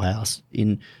about a whole house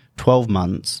in 12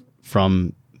 months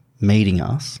from meeting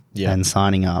us and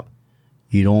signing up,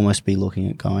 you'd almost be looking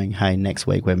at going, hey, next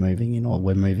week we're moving in or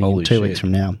we're moving in 2 weeks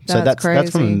from now. So that's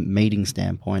from a meeting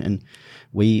standpoint. And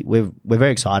we're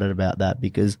very excited about that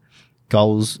because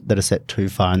goals that are set too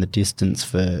far in the distance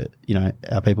for, you know,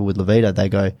 our people with Levita, they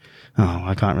go, oh,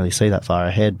 I can't really see that far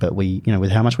ahead. But we, you know,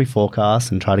 with how much we forecast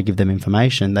and try to give them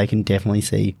information, they can definitely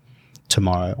see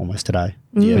tomorrow, almost today,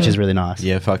 which is really nice.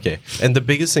 Yeah, fuck yeah. And the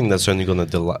biggest thing that's only going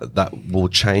to that will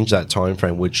change that time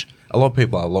frame, which a lot of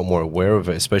people are a lot more aware of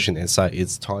it, especially in SA,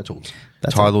 is titles.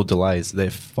 Title delays.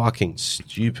 They're fucking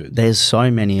stupid. There's so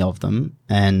many of them.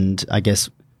 And I guess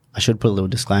I should put a little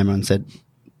disclaimer and said,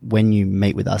 when you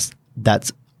meet with us,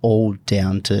 that's all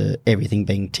down to everything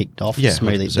being ticked off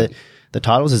smoothly. The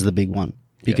titles is the big one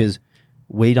because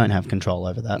we don't have control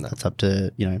over that. That's up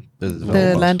to, you know,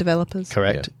 the land developers.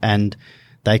 Correct. Yeah. And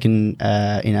they can,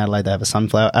 in Adelaide, they have a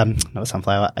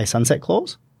sunset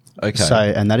clause. Okay. So,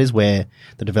 and that is where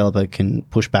the developer can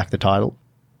push back the title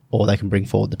or they can bring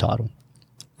forward the title.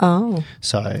 Oh.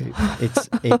 So it's...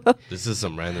 This is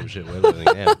some random shit we're learning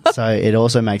out. So it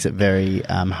also makes it very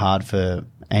hard for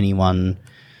anyone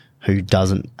who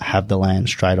doesn't have the land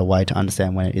straight away to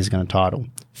understand when it is going to title.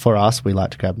 For us, we like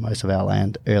to grab most of our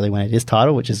land early when it is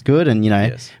title, which is good, and, you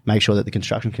know, make sure that the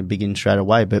construction can begin straight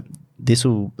away. But this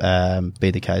will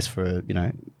be the case for, you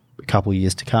know, a couple of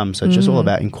years to come. So it's just all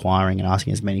about inquiring and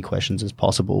asking as many questions as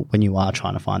possible when you are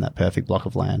trying to find that perfect block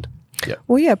of land. Yeah.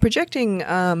 Well, yeah, projecting,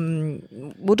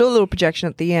 we'll do a little projection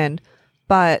at the end,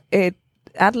 but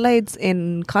Adelaide's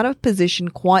in kind of position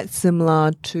quite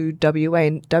similar to WA,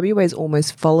 and WA is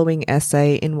almost following SA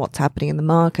in what's happening in the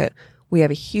market. We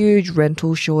have a huge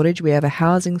rental shortage, we have a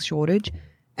housing shortage,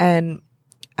 and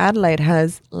Adelaide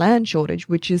has land shortage,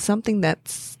 which is something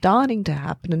that's starting to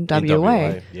happen in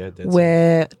WA.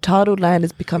 Where titled land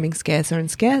is becoming scarcer and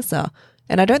scarcer.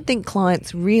 And I don't think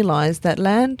clients realise that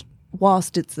land,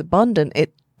 whilst it's abundant,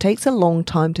 it takes a long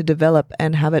time to develop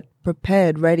and have it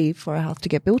prepared, ready for a house to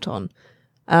get built on.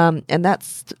 And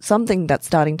that's something that's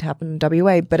starting to happen in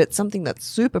WA, but it's something that's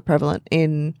super prevalent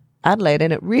in Adelaide.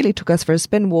 And it really took us for a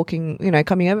spin walking, you know,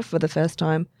 coming over for the first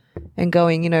time and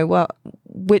going, you know, well,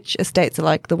 which estates are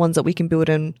like the ones that we can build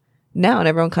in now? And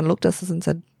everyone kind of looked at us and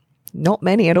said, not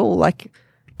many at all. Like,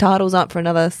 titles aren't for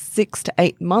another 6 to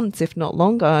 8 months, if not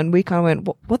longer. And we kind of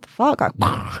went, what the fuck? Like,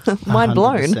 mind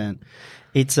blown.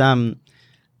 It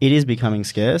is becoming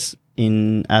scarce.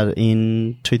 In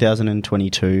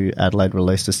 2022, Adelaide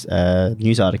released a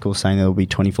news article saying there will be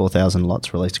 24,000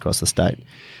 lots released across the state.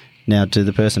 Now, to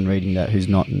the person reading that who's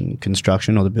not in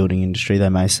construction or the building industry, they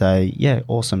may say, yeah,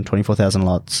 awesome, 24,000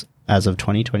 lots as of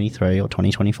 2023 or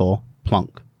 2024,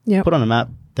 plonk. Yep. Put on a map,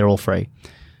 they're all free.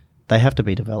 They have to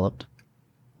be developed.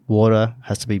 Water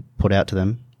has to be put out to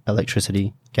them.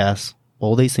 electricity, gas,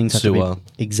 all these things have to Sewer.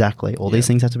 be exactly. All these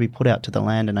things have to be put out to the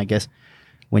land, and I guess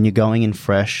when you're going in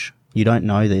fresh, you don't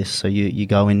know this, so you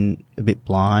go in a bit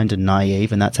blind and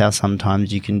naive, and that's how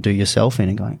sometimes you can do yourself in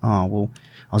and going, oh well,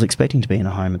 I was expecting to be in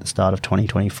a home at the start of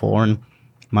 2024, and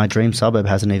my dream suburb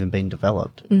hasn't even been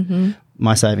developed. Mm-hmm.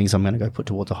 My savings I'm going to go put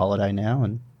towards a holiday now,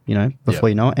 and before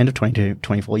you know it, end of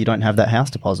 2024, you don't have that house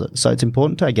deposit. So it's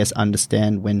important to, I guess,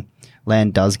 understand when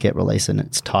land does get released and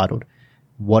it's titled,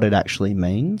 what it actually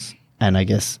means, and I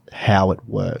guess how it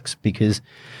works. Because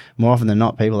more often than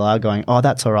not, people are going, oh,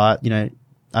 that's all right.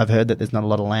 I've heard that there's not a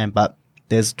lot of land, but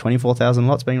there's 24,000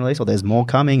 lots being released, or there's more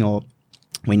coming, or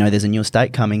we know there's a new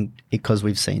estate coming because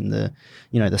we've seen the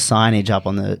signage up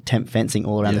on the temp fencing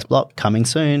all around this block coming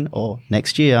soon or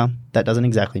next year. That doesn't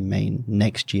exactly mean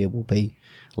next year will be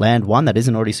land, one, that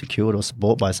isn't already secured or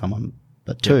bought by someone,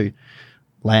 but two,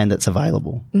 land that's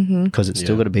available because it's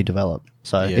still got to be developed.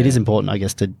 So it is important, I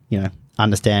guess, to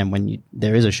understand when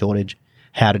there is a shortage,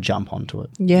 how to jump onto it.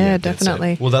 Yeah,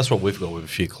 definitely. Well, that's what we've got with a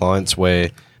few clients where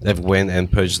they've went and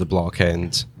purchased the block,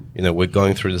 and we're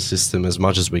going through the system as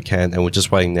much as we can, and we're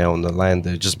just waiting now on the land.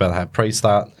 They're just about to have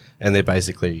pre-start, and they're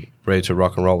basically ready to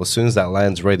rock and roll. As soon as that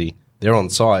land's ready, they're on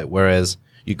site, whereas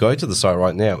you go to the site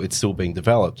right now, it's still being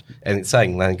developed, and it's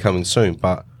saying land coming soon,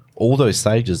 but all those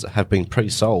stages have been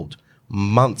pre-sold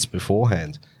months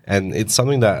beforehand. And it's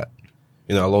something that,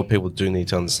 a lot of people do need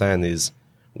to understand is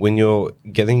when you're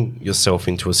getting yourself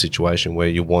into a situation where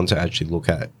you want to actually look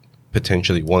at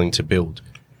potentially wanting to build,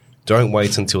 don't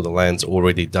wait until the land's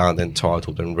already done and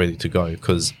titled and ready to go,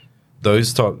 because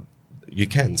you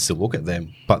can still look at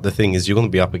them. But the thing is, you're going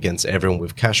to be up against everyone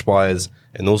with cash buyers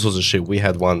and all sorts of shit. We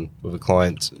had one with a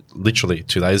client literally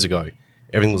 2 days ago.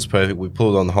 Everything was perfect. We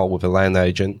pulled it on hold with a land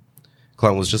agent.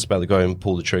 Client was just about to go and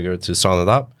pull the trigger to sign it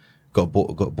up. Got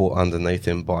bought underneath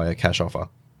him by a cash offer,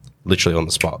 literally on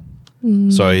the spot.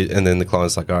 So, and then the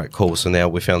client's like, all right, cool. So now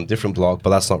we found a different block, but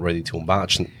that's not ready till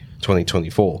March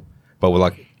 2024. But we're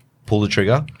like, pull the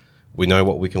trigger. We know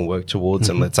what we can work towards,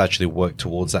 and let's actually work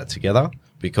towards that together,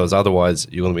 because otherwise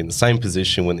you're going to be in the same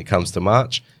position when it comes to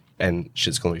March and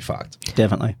shit's going to be fucked.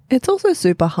 Definitely. It's also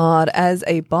super hard as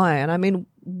a buyer. And I mean,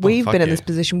 we've been in this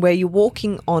position where you're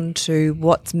walking onto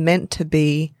what's meant to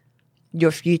be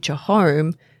your future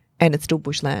home, and it's still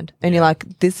bushland. And you're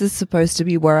like, this is supposed to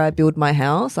be where I build my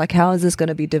house. Like, how is this going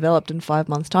to be developed in 5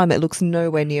 months' time? It looks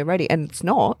nowhere near ready. And it's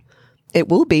not. It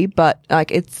will be, but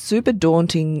like it's super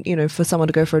daunting, for someone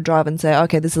to go for a drive and say,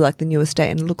 okay, this is like the new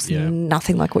estate, and it looks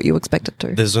nothing like what you expect it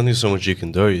to. There's only so much you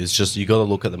can do. It's just you got to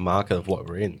look at the market of what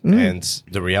we're in. And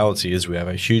the reality is we have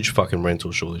a huge fucking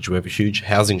rental shortage. We have a huge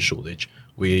housing shortage.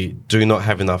 We do not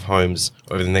have enough homes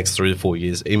over the next 3 to 4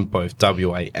 years in both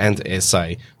WA and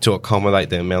SA to accommodate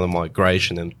the amount of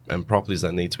migration and properties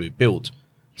that need to be built.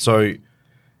 So,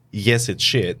 yes, it's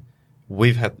shit.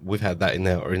 We've had that in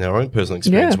our own personal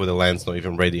experience where the land's not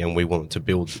even ready and we want to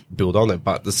build on it.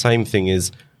 But the same thing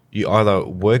is, you either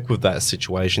work with that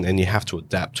situation and you have to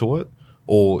adapt to it,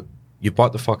 or you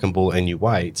bite the fucking bullet and you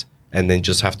wait and then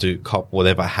just have to cop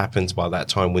whatever happens by that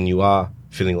time when you are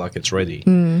feeling like it's ready.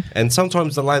 And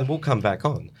sometimes the land will come back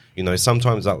on.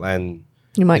 Sometimes that land,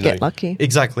 you might get lucky.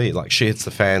 Exactly. Like shit hits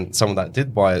the fan. Someone that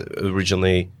did buy it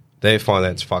originally, their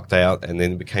finance fucked out and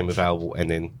then it became available, and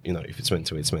then, if it's meant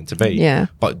to be, it's meant to be. Yeah.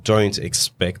 But don't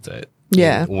expect it.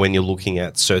 Yeah. When you're looking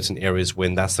at certain areas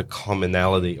when that's the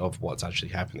commonality of what's actually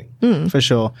happening. For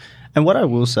sure. And what I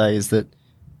will say is that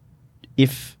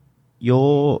if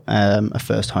you're a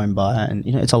first home buyer, and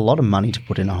it's a lot of money to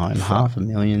put in a home,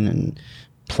 $500,000 and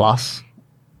plus,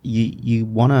 you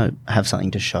want to have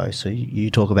something to show. So you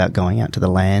talk about going out to the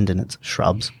land and it's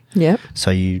shrubs. Yeah.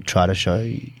 So you try to show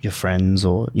your friends,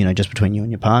 or just between you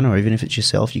and your partner, or even if it's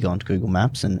yourself, you go onto Google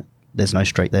Maps and there's no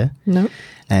street there. No.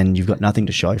 And you've got nothing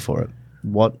to show for it.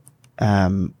 What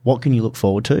can you look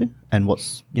forward to, and what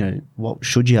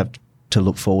should you have to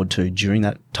look forward to during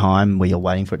that time where you're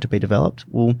waiting for it to be developed?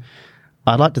 Well,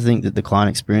 I'd like to think that the client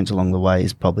experience along the way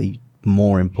is probably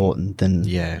more important than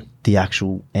the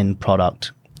actual end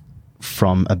product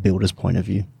from a builder's point of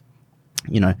view.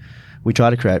 We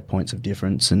try to create points of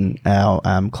difference, and our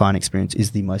client experience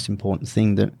is the most important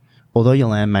thing, that although your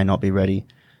land may not be ready,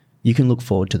 you can look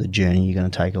forward to the journey you're going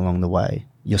to take along the way,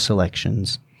 your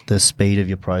selections, the speed of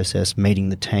your process, meeting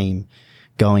the team,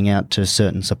 going out to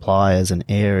certain suppliers and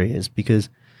areas, because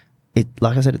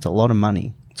like I said, it's a lot of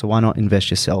money. So why not invest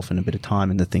yourself and a bit of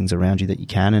time in the things around you that you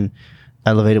can? And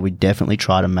at Levita, we definitely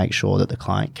try to make sure that the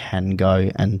client can go,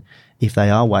 and if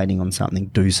they are waiting on something,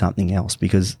 do something else,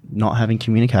 because not having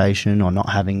communication or not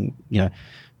having,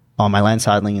 my land's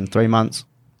settling in 3 months,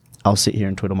 I'll sit here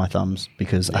and twiddle my thumbs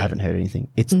because I haven't heard anything.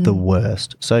 It's the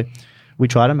worst. So we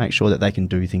try to make sure that they can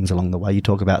do things along the way. You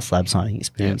talk about slab signing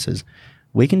experiences.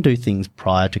 We can do things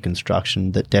prior to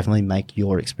construction that definitely make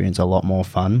your experience a lot more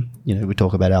fun. You know, we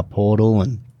talk about our portal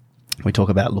and we talk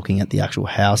about looking at the actual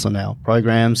house on our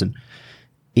programs, and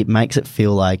it makes it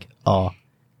feel like, oh,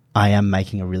 I am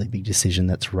making a really big decision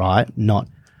that's right, not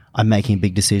I'm making a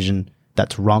big decision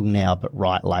that's wrong now but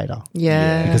right later.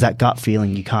 Yeah. Because that gut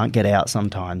feeling you can't get out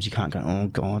sometimes. You can't go, oh,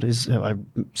 God, have I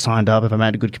signed up? Have I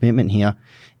made a good commitment here?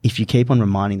 If you keep on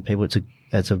reminding people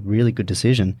it's a really good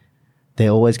decision, they're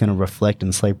always going to reflect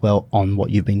and sleep well on what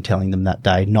you've been telling them that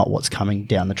day, not what's coming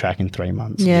down the track in 3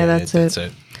 months. Yeah, that's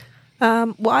it.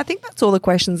 Well, I think that's all the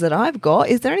questions that I've got.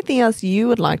 Is there anything else you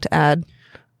would like to add?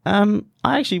 I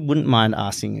actually wouldn't mind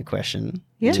asking a question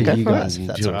to you guys, if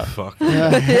that's all right. Fuck.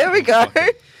 Here we go.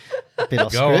 A bit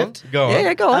off Go script. on. Go on.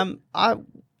 Yeah, go on.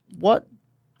 What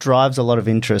drives a lot of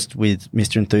interest with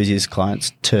Mr. Enthusiast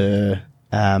clients to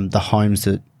the homes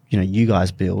that you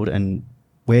guys build, and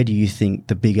where do you think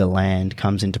the bigger land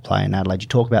comes into play in Adelaide? You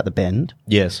talk about the Bend.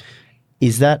 Yes.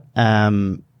 Is that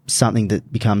something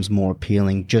that becomes more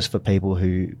appealing just for people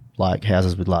who like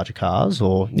houses with larger cars,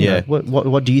 or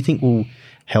what do you think will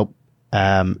help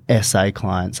SA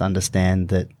clients understand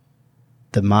that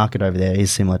the market over there is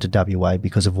similar to WA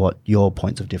because of what your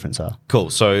points of difference are? Cool.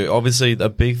 So obviously the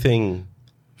big thing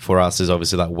for us is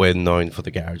obviously that we're known for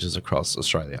the garages across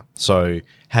Australia. So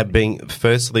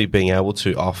firstly being able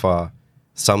to offer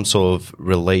some sort of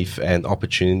relief and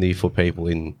opportunity for people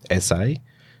in SA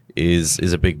is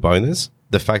a big bonus.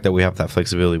 The fact that we have that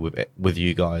flexibility with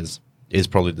you guys is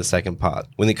probably the second part.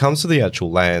 When it comes to the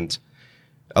actual land,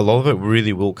 a lot of it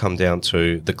really will come down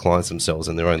to the clients themselves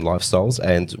and their own lifestyles.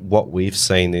 And what we've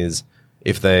seen is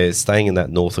if they're staying in that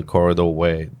northern corridor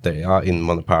where they are in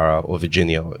Monopara or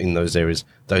Virginia, or in those areas,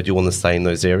 they do want to stay in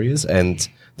those areas. And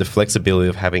the flexibility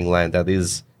of having land that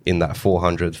is in that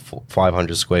 400,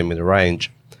 500 square meter range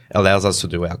allows us to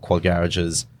do our quad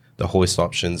garages, the hoist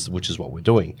options, which is what we're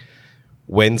doing.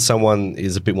 When someone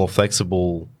is a bit more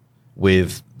flexible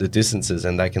with the distances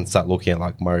and they can start looking at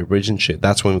like Murray Bridge and shit,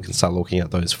 that's when we can start looking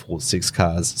at those 4-6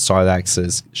 cars, side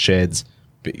access, sheds,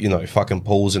 fucking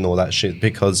pools and all that shit,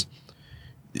 because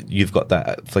you've got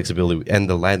that flexibility and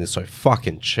the land is so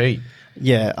fucking cheap.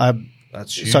 Yeah.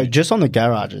 That's huge. So just on the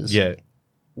garages,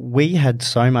 we had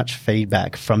so much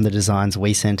feedback from the designs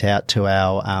we sent out to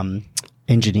our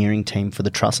engineering team for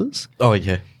the trusses. Oh,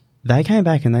 yeah. They came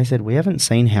back and they said, we haven't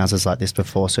seen houses like this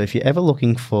before. So if you're ever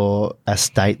looking for a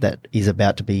state that is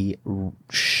about to be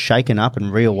shaken up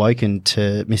and reawoken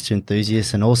to Mr.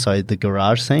 Enthusiast and also the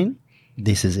garage scene,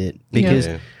 this is it. Because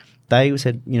they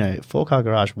said, 4-car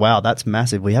garage, wow, that's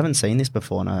massive. We haven't seen this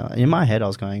before. And in my head, I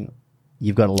was going,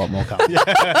 you've got a lot more coming.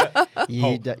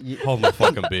 Hold my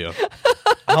fucking beer.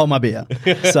 Hold my beer.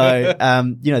 So,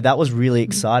 that was really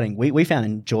exciting. We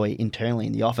found joy internally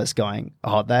in the office going,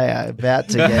 oh, they are about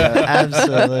to get an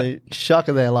absolute shock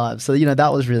of their lives. So,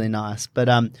 that was really nice. But,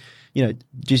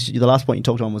 just the last point you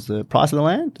talked on was the price of the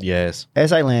land. Yes.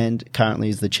 SA land currently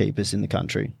is the cheapest in the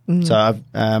country. So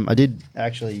I did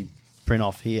actually print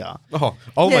off here.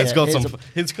 Oh, mate's got some.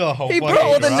 He's got a whole. He brought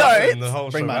all the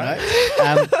notes. Bring my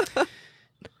notes.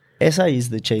 SA is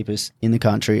the cheapest in the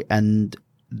country, and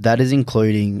that is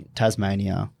including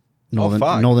Tasmania,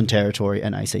 Northern Territory,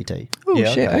 and ACT. Oh,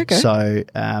 shit. Okay. So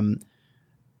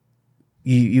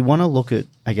you want to look at,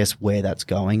 I guess, where that's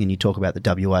going, and you talk about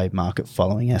the WA market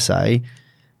following SA.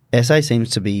 SA seems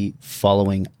to be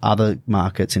following other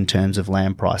markets in terms of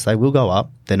land price. They will go up.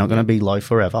 They're not going to be low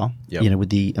forever. Yep. With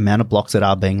the amount of blocks that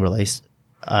are being released,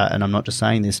 and I'm not just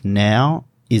saying this, now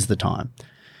is the time.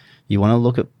 You want to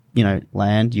look at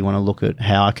land, you want to look at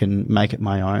how I can make it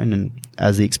my own. And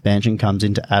as the expansion comes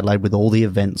into Adelaide with all the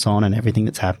events on and everything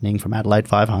that's happening from Adelaide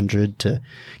 500 to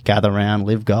Gather Round,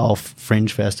 Live Golf,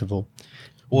 Fringe Festival.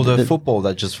 Well, the football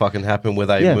that just fucking happened where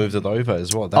they moved it over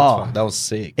as well. That was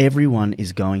sick. Everyone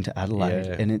is going to Adelaide.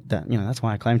 Yeah. And that's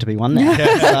why I claim to be one now.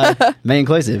 So, me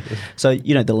inclusive. So,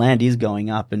 the land is going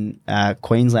up, and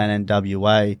Queensland and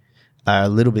WA are a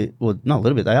little bit, well, not a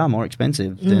little bit, they are more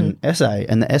expensive than SA.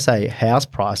 And the SA house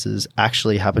prices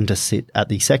actually happen to sit at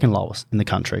the second lowest in the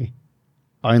country,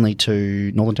 only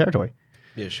to Northern Territory.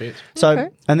 Yeah, shit.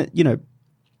 So, and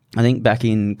I think back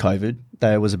in COVID,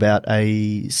 there was about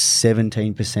a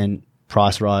 17%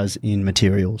 price rise in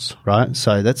materials, right?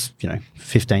 So that's,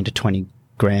 15 to 20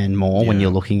 grand more when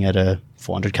you're looking at a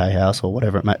 400K house or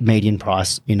whatever. Median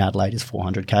price in Adelaide is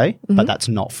 400K, but that's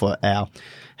not for our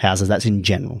houses. That's in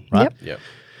general, right? Yep.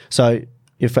 So,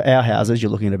 if for our houses,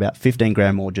 you're looking at about 15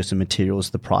 grand more just in materials.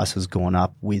 The price has gone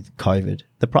up with COVID.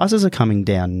 The prices are coming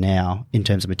down now in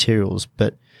terms of materials,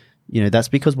 but that's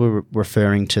because we're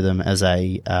referring to them as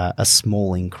a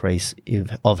small increase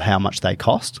of how much they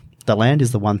cost. The land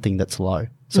is the one thing that's low.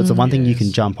 So it's the one thing you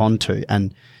can jump onto,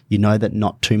 and you know that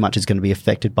not too much is going to be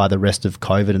affected by the rest of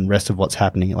COVID and rest of what's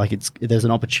happening. Like there's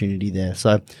an opportunity there.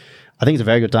 So I think it's a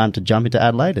very good time to jump into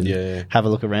Adelaide and have a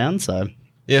look around. So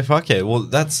yeah, fuck yeah. Well,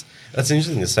 that's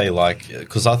interesting to say, like,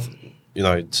 because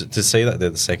to see that they're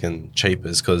the second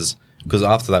cheapest, because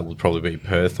after that would probably be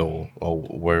Perth or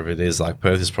wherever it is. Like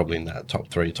Perth is probably in that top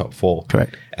 3, top 4.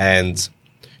 Correct. And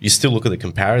you still look at the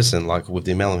comparison, like with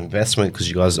the amount of investment, because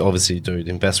you guys obviously do the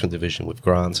investment division with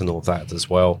grants and all of that as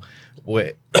well.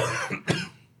 Where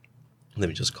let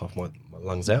me just cough my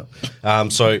lungs out.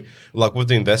 So like with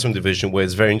the investment division, where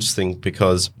it's very interesting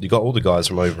because you got all the guys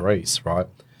from over east, right?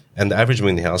 And the average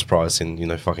median house price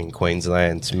in, fucking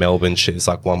Queensland, Melbourne shit is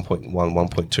like 1.1,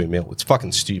 1.2 mil. It's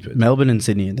fucking stupid. Melbourne and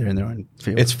Sydney, they're in their own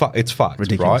field. It's fucked,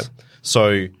 ridiculous. Right?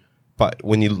 So, but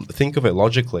when you think of it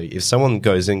logically, if someone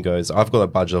goes, I've got a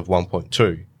budget of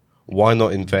 1.2, why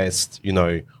not invest,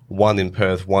 one in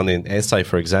Perth, one in SA,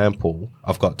 for example?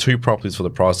 I've got 2 properties for the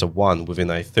price of one within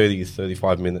a 30,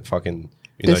 35 minute fucking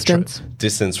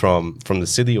distance from the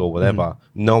city or whatever,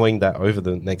 knowing that over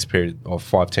the next period of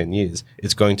 5-10 years,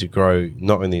 it's going to grow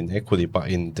not only in equity but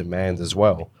in demand as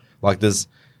well. Like that's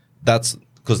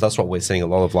because that's what we're seeing a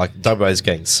lot of. Like WA is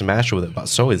getting smashed with it, but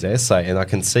so is SA, and I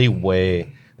can see where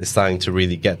they're starting to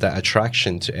really get that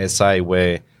attraction to SA,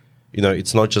 where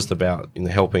it's not just about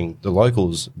helping the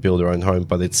locals build their own home,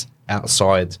 but it's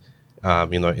outside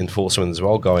enforcement as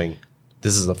well. Going,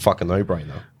 this is a fucking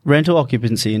no-brainer. Rental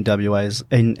occupancy in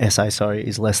SA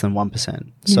is less than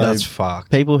 1%. So that's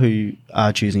fucked. People who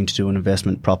are choosing to do an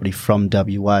investment property from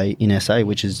WA in SA,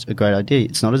 which is a great idea,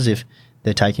 it's not as if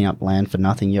they're taking up land for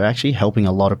nothing. You're actually helping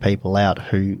a lot of people out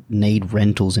who need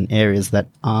rentals in areas that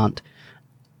aren't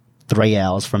 3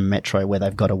 hours from Metro where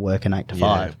they've got to work an 8 to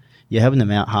 5. You're helping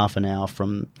them out half an hour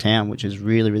from town, which is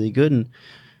really, really good. And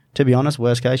to be honest,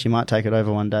 worst case, you might take it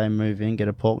over one day and move in, get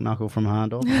a pork knuckle from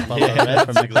Harndorf,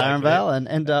 from McLaren Vale, and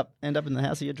end up in the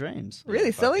house of your dreams.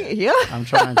 Really selling it here? I'm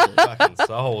trying to. Fucking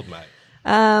sold,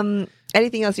 mate.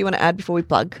 Anything else you want to add before we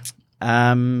plug?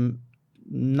 No,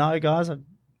 guys.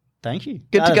 Thank you.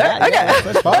 Good to go? Okay.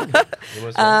 Let's plug.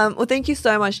 Well, thank you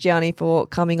so much, Gianni, for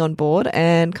coming on board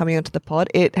and coming onto the pod.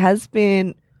 It has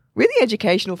been really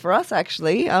educational for us,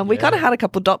 actually. We kind of had a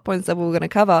couple dot points that we were going to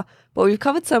cover, but we've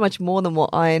covered so much more than what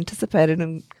I anticipated,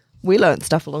 and we learned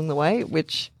stuff along the way,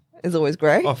 which is always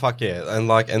great. Oh, fuck yeah.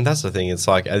 And that's the thing. It's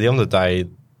like, at the end of the day,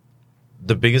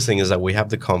 the biggest thing is that we have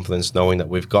the confidence knowing that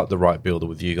we've got the right builder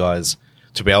with you guys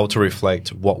to be able to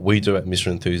reflect what we do at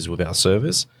Mr. Enthusiast with our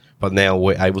service, but now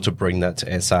we're able to bring that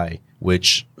to SA,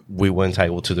 which we weren't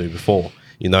able to do before,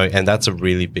 and that's a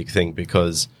really big thing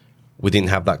because we didn't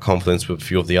have that confidence with a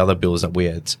few of the other builders that we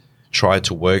had tried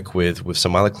to work with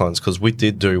some other clients, because we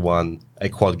did do a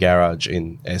quad garage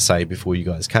in SA before you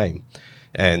guys came,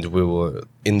 and we were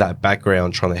in that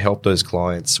background trying to help those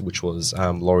clients, which was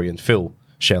Laurie and Phil,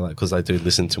 shout out because they do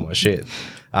listen to my shit,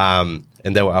 and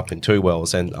they were up in 2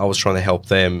 wells, and I was trying to help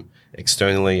them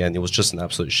externally, and it was just an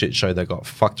absolute shit show. They got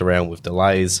fucked around with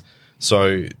delays,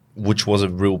 so which was a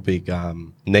real big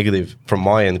negative from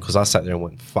my end, because I sat there and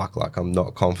went, fuck, like I'm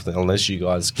not confident unless you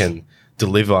guys can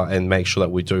deliver and make sure that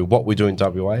we do what we do in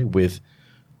WA with,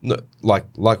 like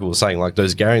we were saying, like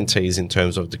those guarantees in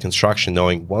terms of the construction,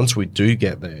 knowing once we do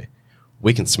get there,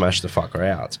 we can smash the fucker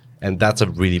out. And that's a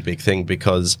really big thing,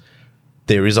 because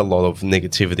there is a lot of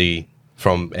negativity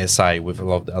from SA with a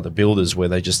lot of the other builders where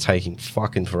they're just taking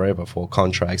fucking forever for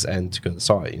contracts and to go to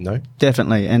site,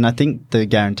 Definitely. And I think the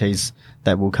guarantees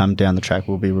that will come down the track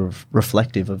will be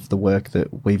reflective of the work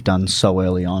that we've done so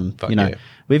early on.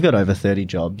 We've got over 30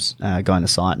 jobs going to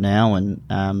site now,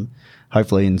 and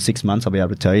hopefully in 6 months I'll be able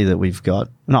to tell you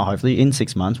that in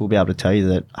 6 months we'll be able to tell you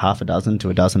that half a dozen to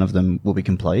a dozen of them will be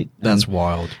complete. That's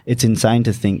wild. It's insane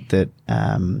to think that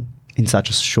in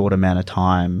such a short amount of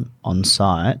time on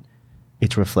site,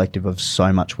 it's reflective of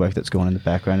so much work that's gone in the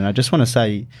background. And I just want to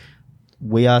say,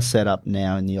 we are set up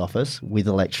now in the office with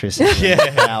electricity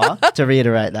and power, to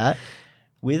reiterate that,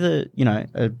 with a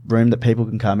room that people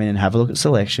can come in and have a look at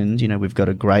selections. We've got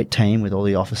a great team with all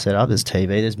the office set up. There's TV,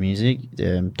 there's music,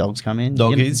 dogs come in.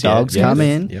 Dogs come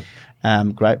in.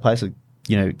 Yep. Great place of,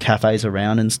 cafes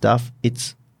around and stuff.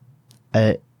 It's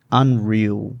an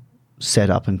unreal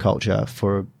setup and culture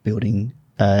for a building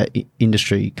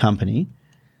industry company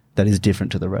that is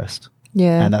different to the rest.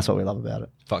 Yeah. And that's what we love about it.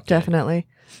 Fuck yeah. Definitely.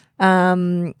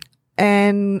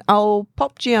 And I'll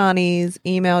pop Gianni's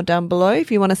email down below if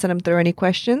you want to send him through any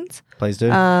questions. Please do.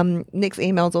 Nick's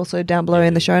email is also down below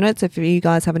in the show notes if you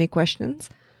guys have any questions.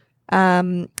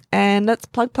 And let's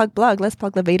plug. Let's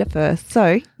plug Levita first.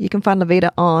 So you can find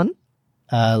Levita on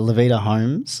Levita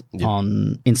Homes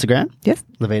on Instagram. Yes.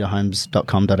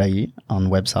 LevitaHomes.com.au on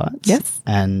websites. Yes.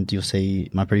 And you'll see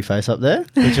my pretty face up there,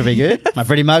 which will be good. My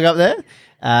pretty mug up there.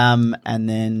 And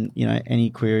then, any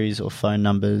queries or phone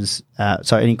numbers.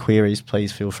 Any queries,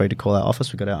 please feel free to call our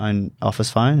office. We've got our own office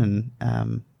phone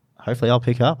and hopefully I'll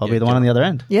pick up. I'll be the one on the other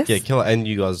end. Yes. Yeah, killer. And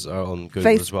you guys are on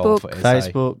Google as well for SA.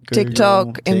 Facebook, Google, TikTok,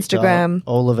 Instagram.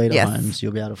 All Levita Homes.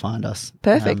 You'll be able to find us.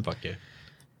 Perfect. Fuck yeah.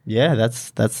 Yeah,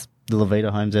 that's the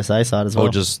Levita Homes SA side as well. Or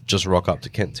just rock up to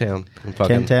Kent Town.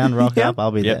 Kent Town, rock Yep. up.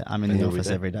 I'll be Yep. there. I'm in the office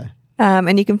every day.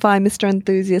 And you can find Mr.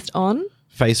 Enthusiast on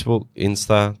Facebook,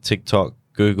 Insta, TikTok,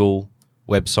 Google,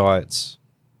 websites,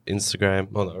 Instagram.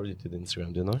 Oh, no, I already did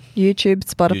Instagram, didn't I? YouTube,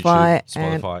 Spotify,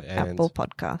 Spotify, and Apple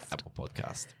Podcast. Apple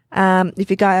Podcast. If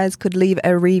you guys could leave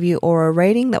a review or a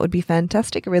rating, that would be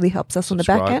fantastic. It really helps us on the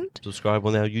back end. Subscribe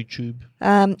on our YouTube.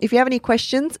 If you have any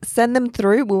questions, send them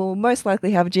through. We'll most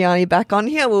likely have Gianni back on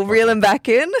here. We'll reel him back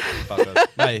in.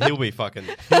 Mate, he'll be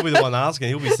the one asking.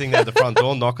 He'll be sitting there at the front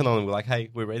door knocking on and we're like, hey,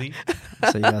 we're ready.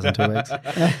 See you guys in 2 weeks.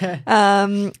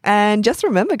 And just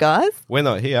remember, guys. We're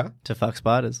not here To fuck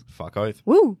spiders. fuck oath.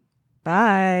 Woo.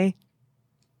 Bye.